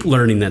keep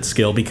learning that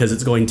skill because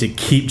it's going to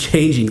keep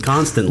changing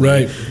constantly.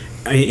 Right.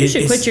 You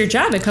should quit your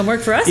job and come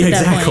work for us at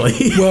exactly. that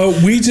point.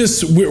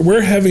 Well,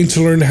 we're having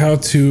to learn how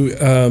to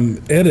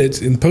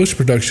edit in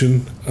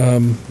post-production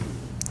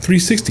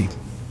 360.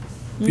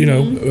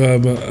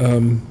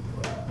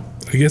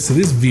 I guess it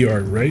is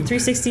VR, right?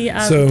 360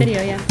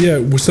 video, yeah.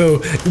 Yeah, so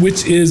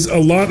which is a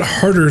lot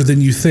harder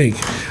than you think.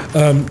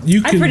 I'm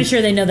pretty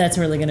sure they know that's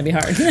really going to be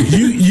hard.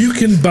 you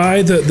can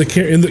buy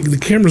the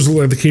cameras look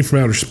like they came from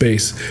outer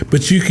space,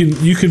 but you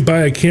can buy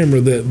a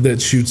camera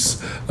that shoots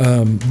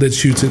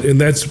it, and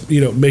that's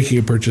making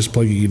a purchase,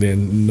 plugging it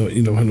in,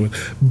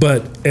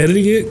 but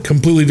editing it,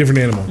 completely different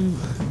animal,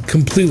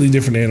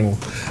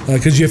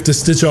 because you have to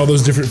stitch all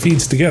those different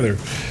feeds together.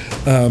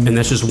 And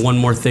that's just one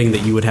more thing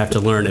that you would have to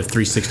learn if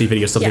 360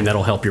 video is something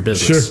that'll help your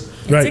business.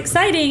 Sure, right. It's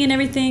exciting and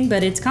everything,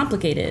 but it's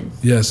complicated.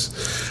 Yes.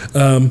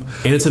 And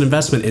it's an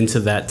investment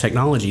into that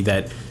technology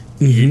that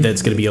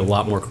that's going to be a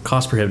lot more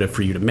cost prohibitive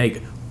for you to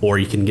make, or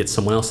you can get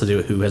someone else to do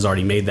it who has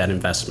already made that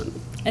investment.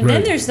 And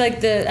then there's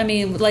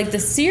the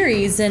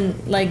Siris and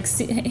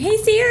Hey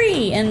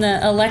Siri and the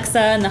Alexa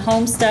and the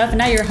home stuff. And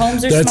now your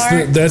homes are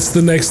smart. That's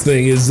the next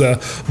thing is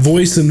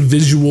voice and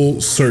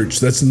visual search.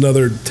 That's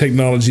another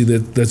technology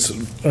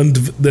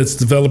that's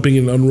developing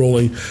and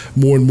unrolling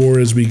more and more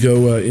as we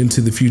go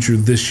into the future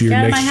this year. Get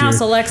out of next my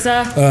house, year.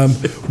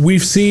 Alexa.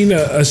 We've seen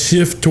a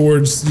shift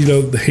towards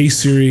the Hey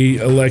Siri,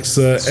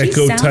 Alexa,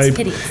 Echo type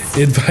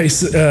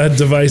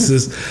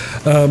devices.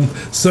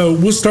 So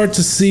we'll start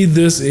to see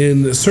this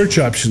in search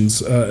options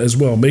as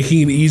well,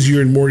 making it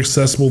easier and more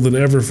accessible than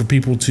ever for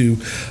people to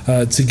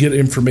get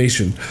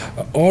information.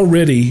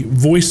 Already,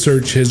 voice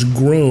search has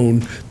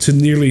grown to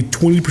nearly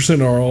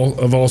 20%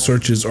 of all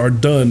searches are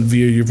done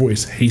via your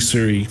voice. Hey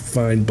Siri,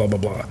 find blah blah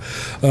blah.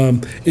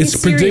 It's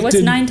Siri, predicted.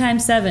 What's 9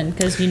 times 7?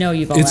 Because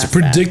you've all. It's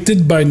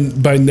predicted by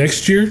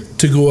next year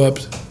to go up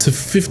to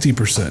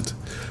 50%.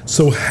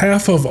 So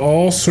half of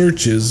all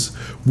searches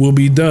will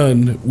be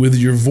done with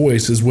your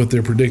voice, is what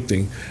they're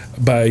predicting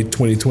by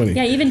 2020.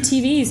 Yeah, even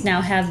TVs now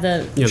have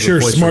the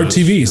smart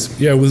TVs.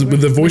 Yeah, with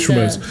the voice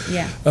remotes.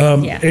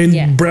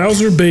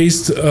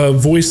 Browser-based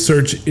voice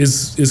search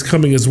is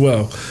coming as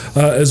well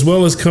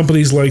as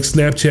companies like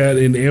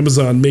Snapchat and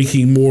Amazon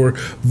making more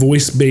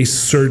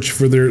voice-based search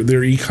for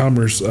their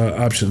e-commerce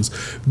options.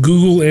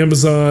 Google,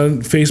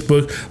 Amazon,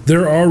 Facebook,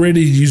 they're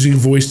already using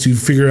voice to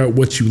figure out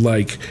what you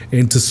like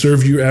and to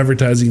serve you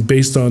advertising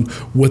based on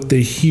what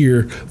they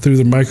hear through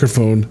the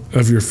microphone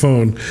of your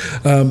phone.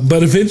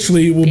 But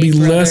eventually it will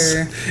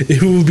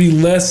be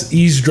less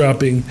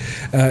eavesdropping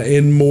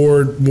and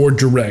more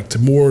direct,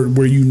 more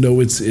where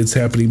it's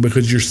happening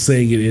because you're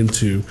saying it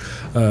into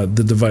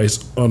the device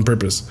on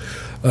purpose.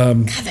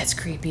 God, that's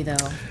creepy though.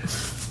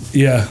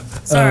 Yeah.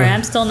 Sorry,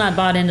 I'm still not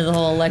bought into the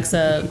whole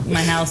Alexa,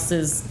 my house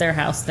is their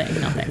house thing.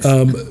 No thanks.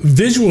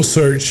 Visual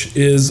search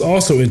is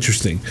also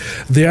interesting.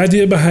 The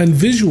idea behind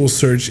visual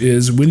search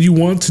is when you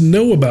want to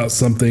know about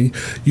something,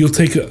 you'll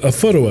take a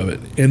photo of it,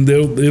 and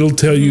it'll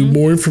tell you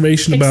more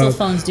information about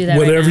phones do that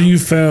whatever right now. you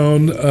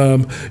found,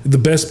 the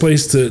best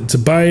place to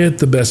buy it,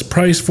 the best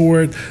price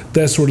for it,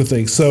 that sort of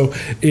thing. So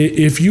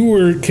if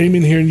you came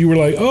in here and you were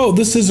like, oh,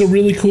 this is a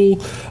really cool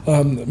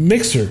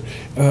mixer,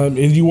 and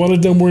you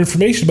wanted to know more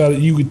information about it,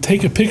 you would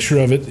take a picture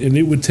of it, and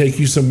it would take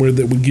you somewhere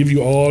that would give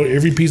you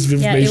every piece of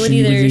information it would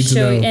you would either need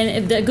show to know.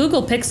 And the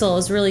Google Pixel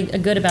is really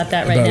good about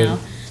that right now.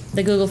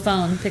 The Google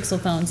Pixel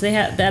phones, they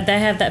have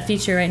that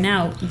feature right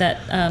now,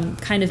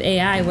 that kind of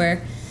AI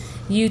where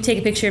you take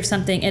a picture of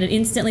something and it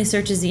instantly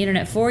searches the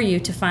internet for you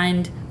to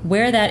find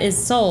where that is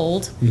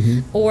sold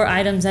or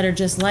items that are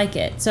just like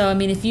it. So, I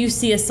mean, if you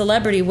see a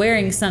celebrity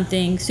wearing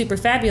something super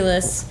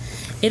fabulous,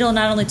 it'll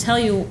not only tell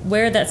you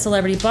where that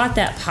celebrity bought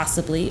that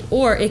possibly,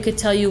 or it could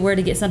tell you where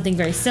to get something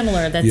very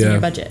similar that's in your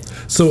budget.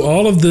 So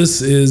all of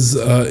this is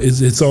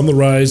it's on the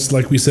rise.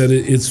 Like we said,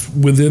 it's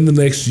within the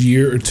next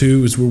year or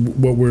two is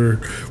what we're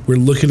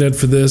looking at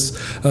for this.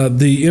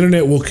 The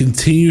internet will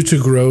continue to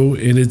grow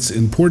in its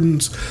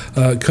importance.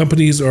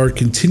 Companies are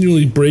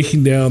continually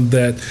breaking down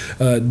that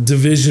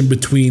division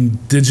between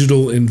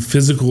digital and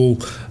physical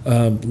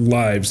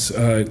lives,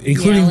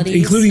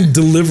 including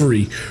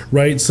delivery,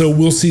 right? So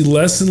we'll see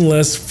less and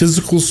less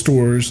physical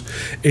stores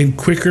and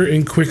quicker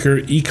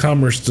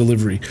e-commerce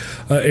delivery.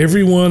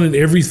 Everyone and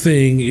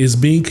everything is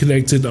being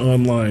connected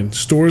online.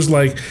 Stores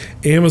like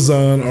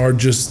Amazon are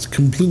just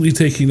completely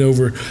taking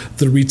over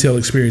the retail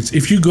experience.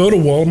 If you go to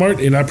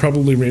Walmart, and I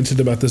probably ranted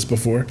about this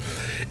before,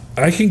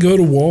 I can go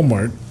to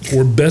Walmart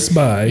or Best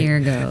Buy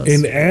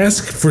and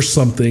ask for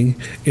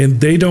something, and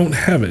they don't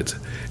have it.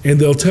 And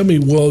they'll tell me,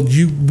 well,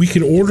 we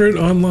can order it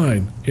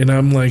online. And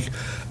I'm like,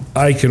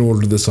 I can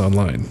order this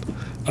online.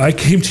 I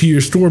came to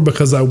your store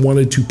because I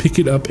wanted to pick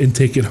it up and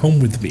take it home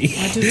with me.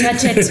 I want to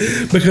touch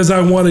it. Because I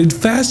wanted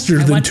faster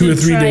than 2 or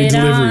 3 day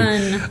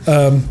delivery.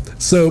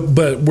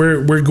 But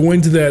we're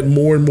going to that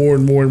more and more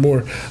and more and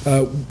more.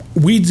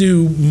 We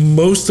do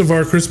most of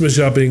our Christmas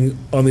shopping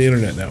on the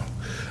internet now.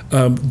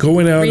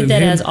 Going out Read and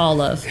that as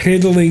all of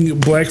handling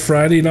Black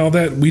Friday and all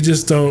that, we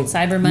just don't.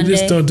 Cyber Monday. We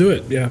just don't do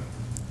it. Yeah.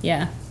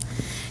 Yeah.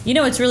 You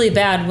know, it's really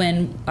bad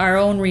when our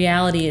own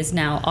reality is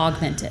now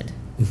augmented,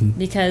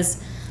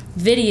 because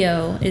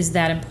video is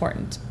that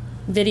important.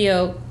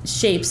 Video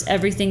shapes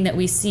everything that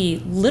we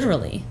see,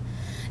 literally.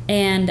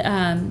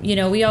 And, you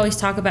know, we always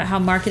talk about how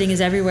marketing is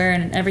everywhere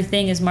and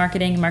everything is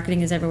marketing and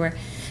marketing is everywhere.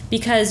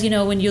 Because, you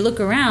know, when you look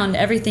around,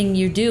 everything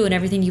you do and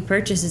everything you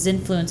purchase is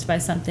influenced by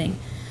something.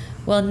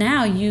 Well,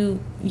 now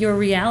your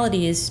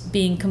reality is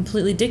being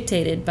completely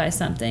dictated by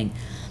something.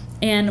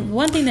 And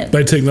one thing that...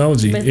 By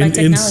technology.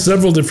 In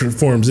several different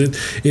forms.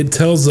 It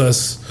tells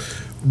us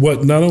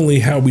what not only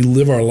how we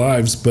live our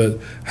lives, but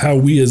how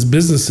we as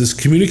businesses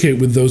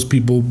communicate with those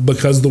people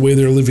because of the way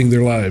they're living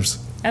their lives.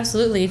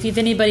 Absolutely. If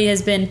anybody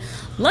has been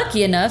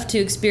lucky enough to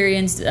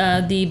experience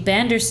the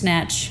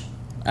Bandersnatch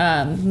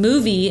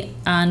movie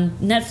on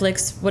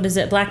Netflix, what is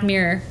it, Black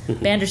Mirror,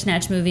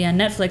 Bandersnatch movie on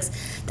Netflix,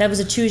 that was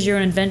a Choose Your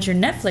Own Adventure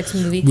Netflix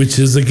movie. Which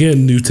is,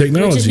 again, new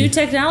technology. Which is new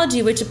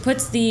technology, which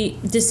puts the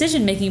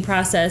decision-making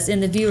process in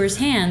the viewer's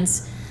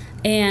hands.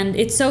 And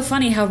it's so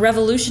funny how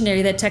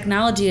revolutionary that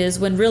technology is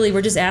when really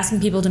we're just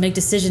asking people to make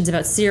decisions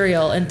about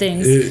cereal and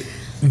things.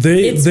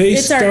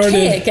 It's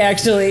archaic,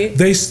 actually.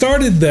 They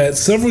started that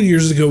several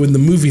years ago in the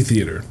movie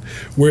theater,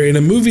 where in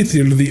a movie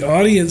theater, the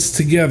audience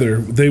together,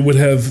 they would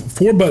have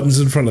 4 buttons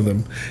in front of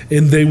them,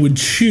 and they would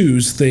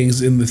choose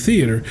things in the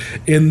theater,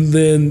 and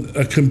then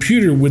a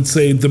computer would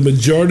say the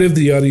majority of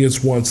the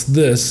audience wants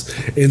this,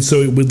 and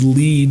so it would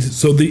lead.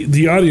 So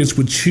the audience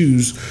would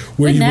choose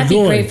where you were going. Wouldn't that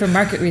be great for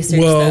market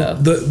research? Well,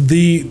 though?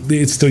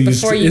 It's still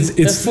used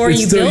before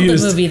you build the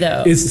movie,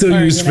 though. It's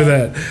still used for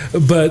that.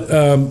 But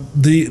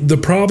the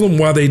problem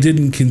why they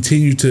didn't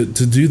continue to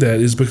do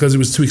that is because it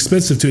was too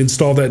expensive to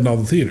install that in all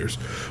the theaters.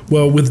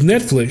 Well, with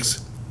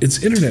Netflix,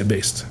 it's internet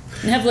based.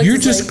 You're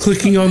just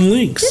clicking on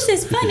links. This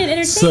is fun and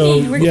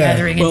entertaining. We're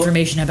gathering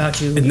information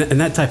about you.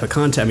 And that type of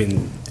content, I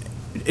mean,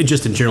 it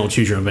just in general,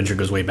 Choose Your Own Adventure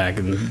goes way back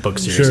in book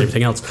series and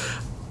everything else.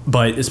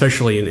 But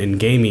especially in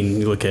gaming,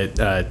 you look at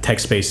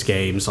text-based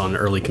games on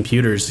early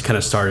computers, it kind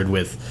of started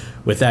with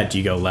that. Do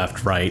you go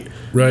left, right,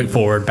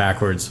 forward,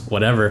 backwards,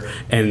 whatever?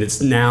 And it's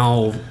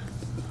now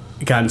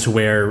gotten to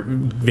where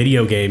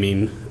video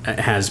gaming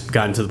has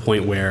gotten to the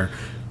point where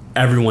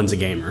everyone's a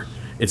gamer.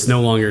 It's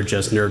no longer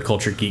just nerd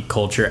culture, geek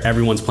culture.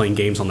 Everyone's playing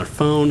games on their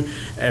phone.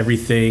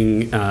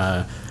 Everything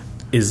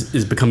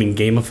is becoming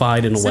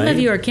gamified in a way. Some of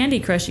you are Candy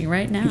Crushing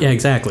right now. Yeah,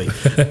 exactly.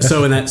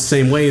 So in that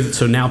same way,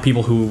 so now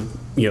people who,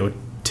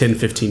 10,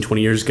 15,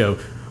 20 years ago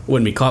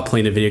wouldn't be caught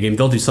playing a video game,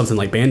 they'll do something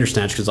like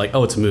Bandersnatch because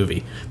it's a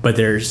movie, but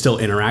they're still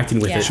interacting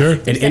with it. Sure.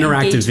 And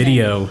interactive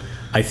video,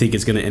 I think,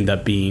 is going to end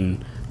up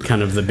being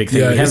kind of the big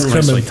thing we haven't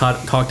really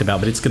talked about,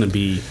 but it's going to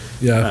be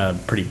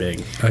pretty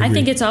big. I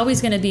think it's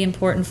always going to be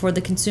important for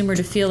the consumer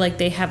to feel like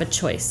they have a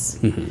choice.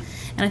 And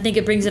I think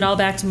it brings it all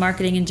back to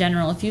marketing in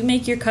general. If you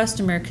make your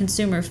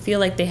consumer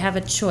feel like they have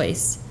a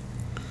choice,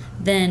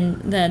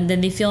 then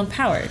they feel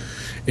empowered.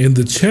 And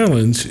the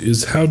challenge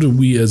is, how do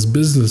we as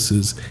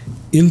businesses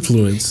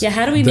influence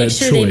how do we make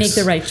sure they make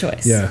the right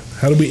choice?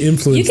 How do we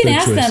influence You can that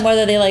ask choice? them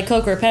whether they like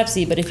Coke or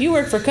Pepsi, but if you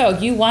work for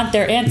Coke, you want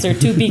their answer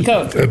to be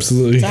Coke.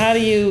 Absolutely. So how do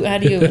you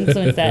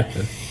influence that?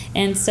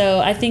 And so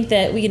I think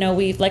that we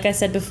like I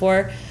said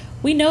before,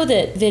 we know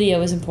that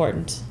video is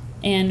important,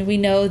 and we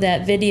know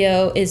that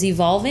video is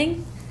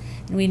evolving,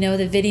 and we know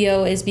that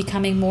video is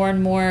becoming more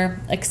and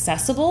more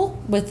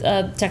accessible with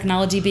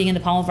technology being in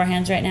the palm of our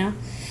hands right now.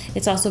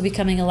 It's also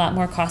becoming a lot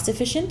more cost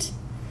efficient.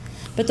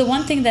 But the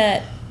one thing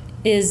that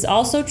is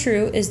also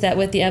true is that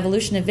with the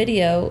evolution of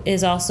video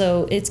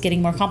it's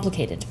getting more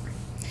complicated.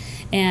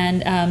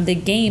 And the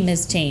game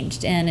has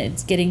changed, and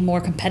it's getting more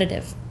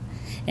competitive,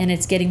 and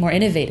it's getting more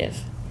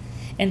innovative.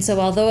 And so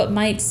although it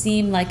might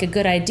seem like a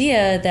good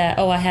idea that,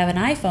 I have an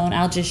iPhone,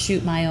 I'll just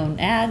shoot my own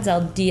ads,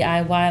 I'll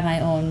DIY my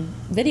own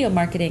video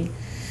marketing,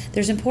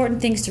 there's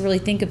important things to really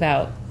think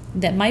about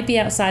that might be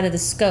outside of the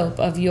scope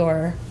of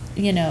your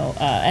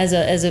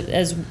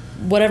as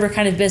whatever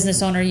kind of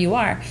business owner you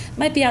are,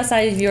 might be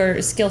outside of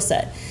your skill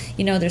set.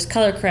 There's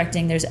color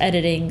correcting, there's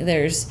editing,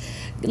 there's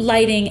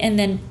lighting, and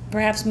then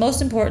perhaps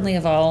most importantly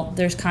of all,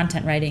 there's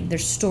content writing,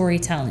 there's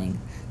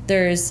storytelling,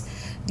 there's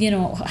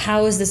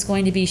how is this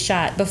going to be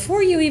shot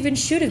before you even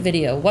shoot a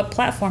video? What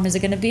platform is it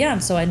going to be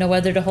on, so I know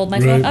whether to hold my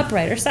phone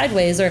upright or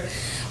sideways, or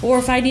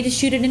if I need to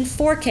shoot it in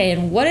 4K,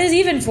 and what is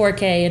even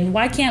 4K, and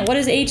what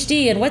is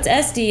HD, and what's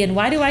SD, and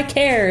why do I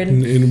care,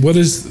 and what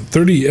is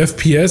 30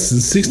 FPS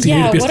and 60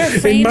 FPS? What are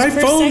frames and my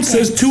per phone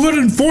second? says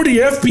 240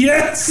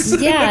 FPS.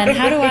 And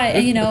how do I,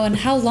 and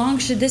how long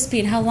should this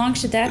be, and how long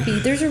should that be?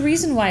 There's a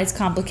reason why it's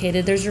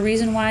complicated. There's a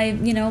reason why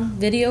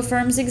video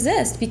firms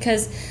exist,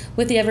 because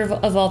with the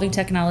ever-evolving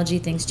technology,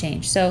 things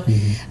change. So,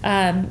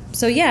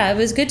 so yeah, it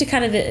was good to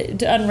kind of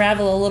to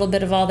unravel a little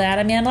bit of all that.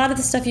 I mean, a lot of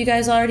the stuff you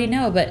guys already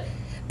know, but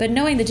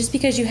knowing that just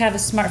because you have a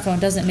smartphone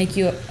doesn't make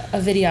you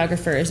a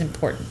videographer is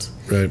important.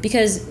 Right.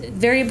 Because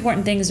very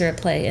important things are at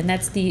play, and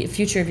that's the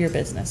future of your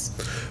business.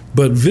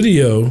 But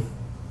video,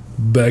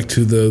 back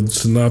to the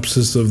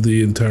synopsis of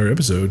the entire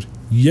episode,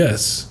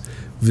 yes,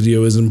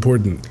 video is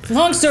important.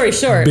 Long story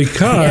short.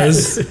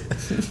 Because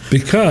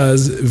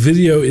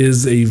video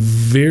is a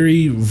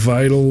very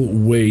vital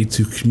way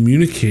to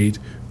communicate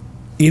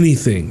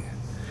anything.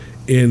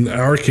 In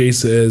our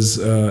case, as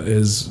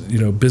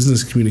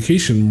business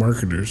communication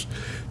marketers,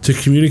 to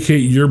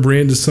communicate your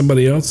brand to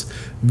somebody else,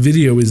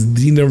 video is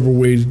the number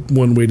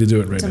one way to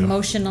do it right now. It's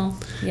emotional,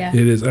 yeah.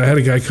 It is. I had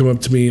a guy come up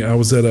to me. I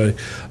was at a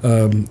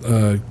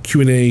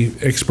Q&A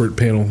expert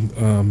panel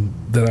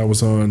that I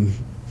was on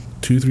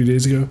 2-3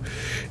 days ago,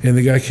 and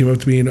the guy came up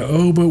to me and,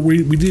 but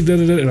we did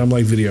da-da-da, and I'm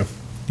like, video.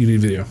 You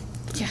need video.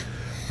 Yeah.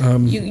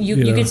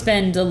 You could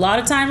spend a lot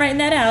of time writing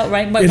that out,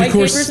 right? White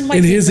papers and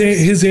white papers. And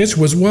his answer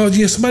was, well,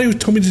 yeah, somebody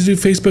told me to do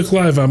Facebook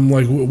Live. I'm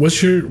like,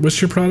 what's your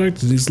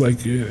product? And he's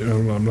like,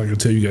 I'm not going to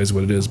tell you guys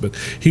what it is, but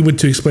he went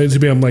to explain it to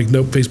me. I'm like,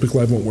 nope, Facebook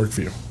Live won't work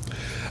for you.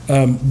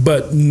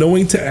 But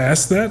knowing to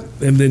ask that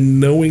and then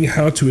knowing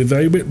how to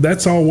evaluate,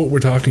 that's all what we're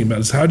talking about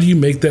is how do you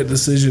make that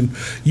decision?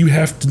 You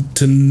have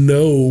to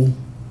know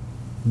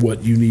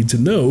what you need to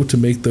know to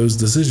make those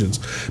decisions.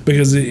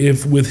 Because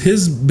if with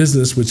his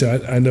business, which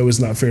I know is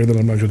not fair, then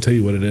I'm not going to tell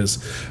you what it is,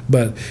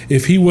 but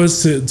if he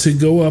was to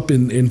go up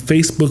in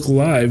Facebook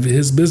Live,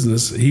 his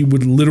business, he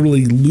would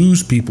literally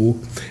lose people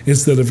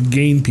instead of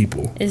gain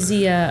people. Is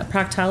he a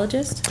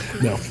proctologist?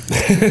 No.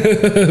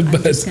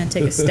 I'm just going to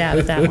take a stab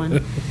at that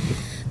one.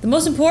 The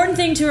most important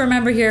thing to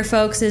remember here,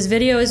 folks, is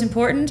video is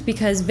important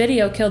because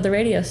video killed the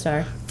radio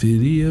star.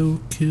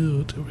 Video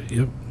killed,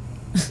 yep.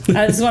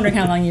 I was wondering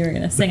how long you were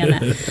going to sing on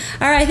that.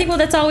 All right, I think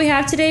that's all we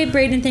have today.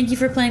 Braden, thank you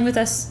for playing with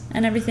us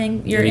and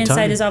everything. Your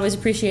insight is always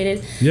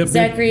appreciated. Yep,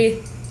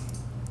 Zachary,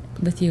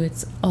 with you,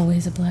 it's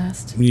always a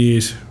blast.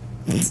 Yes.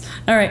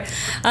 All right.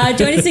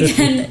 Join us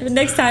again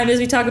next time as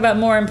we talk about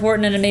more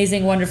important and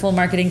amazing, wonderful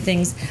marketing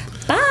things.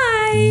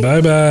 Bye.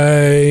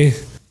 Bye-bye.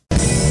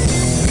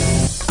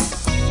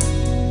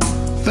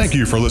 Thank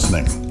you for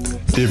listening.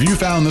 If you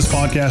found this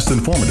podcast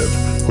informative,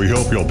 we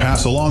hope you'll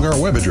pass along our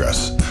web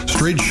address,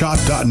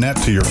 straightshot.net,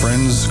 to your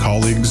friends,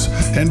 colleagues,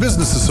 and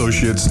business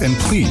associates, and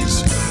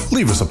please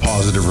leave us a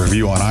positive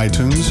review on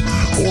iTunes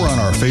or on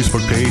our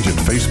Facebook page at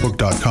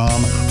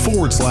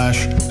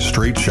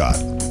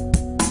facebook.com/straightshot.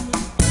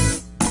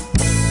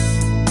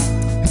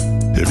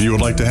 If you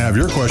would like to have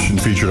your question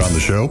featured on the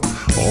show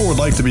or would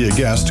like to be a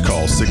guest,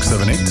 call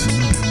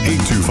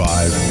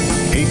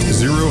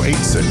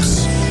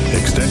 678-825-8086,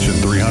 extension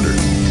 300.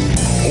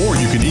 Or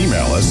you can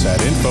email us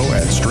at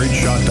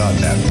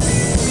info@straightshot.net.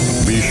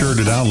 Be sure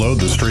to download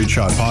the Straight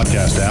Shot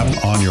podcast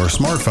app on your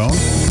smartphone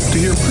to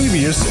hear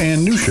previous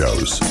and new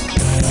shows.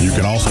 You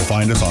can also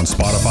find us on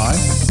Spotify,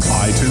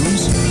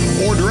 iTunes,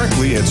 or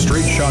directly at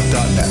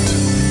straightshot.net.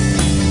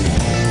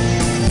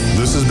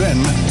 This has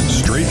been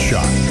Straight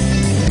Shot.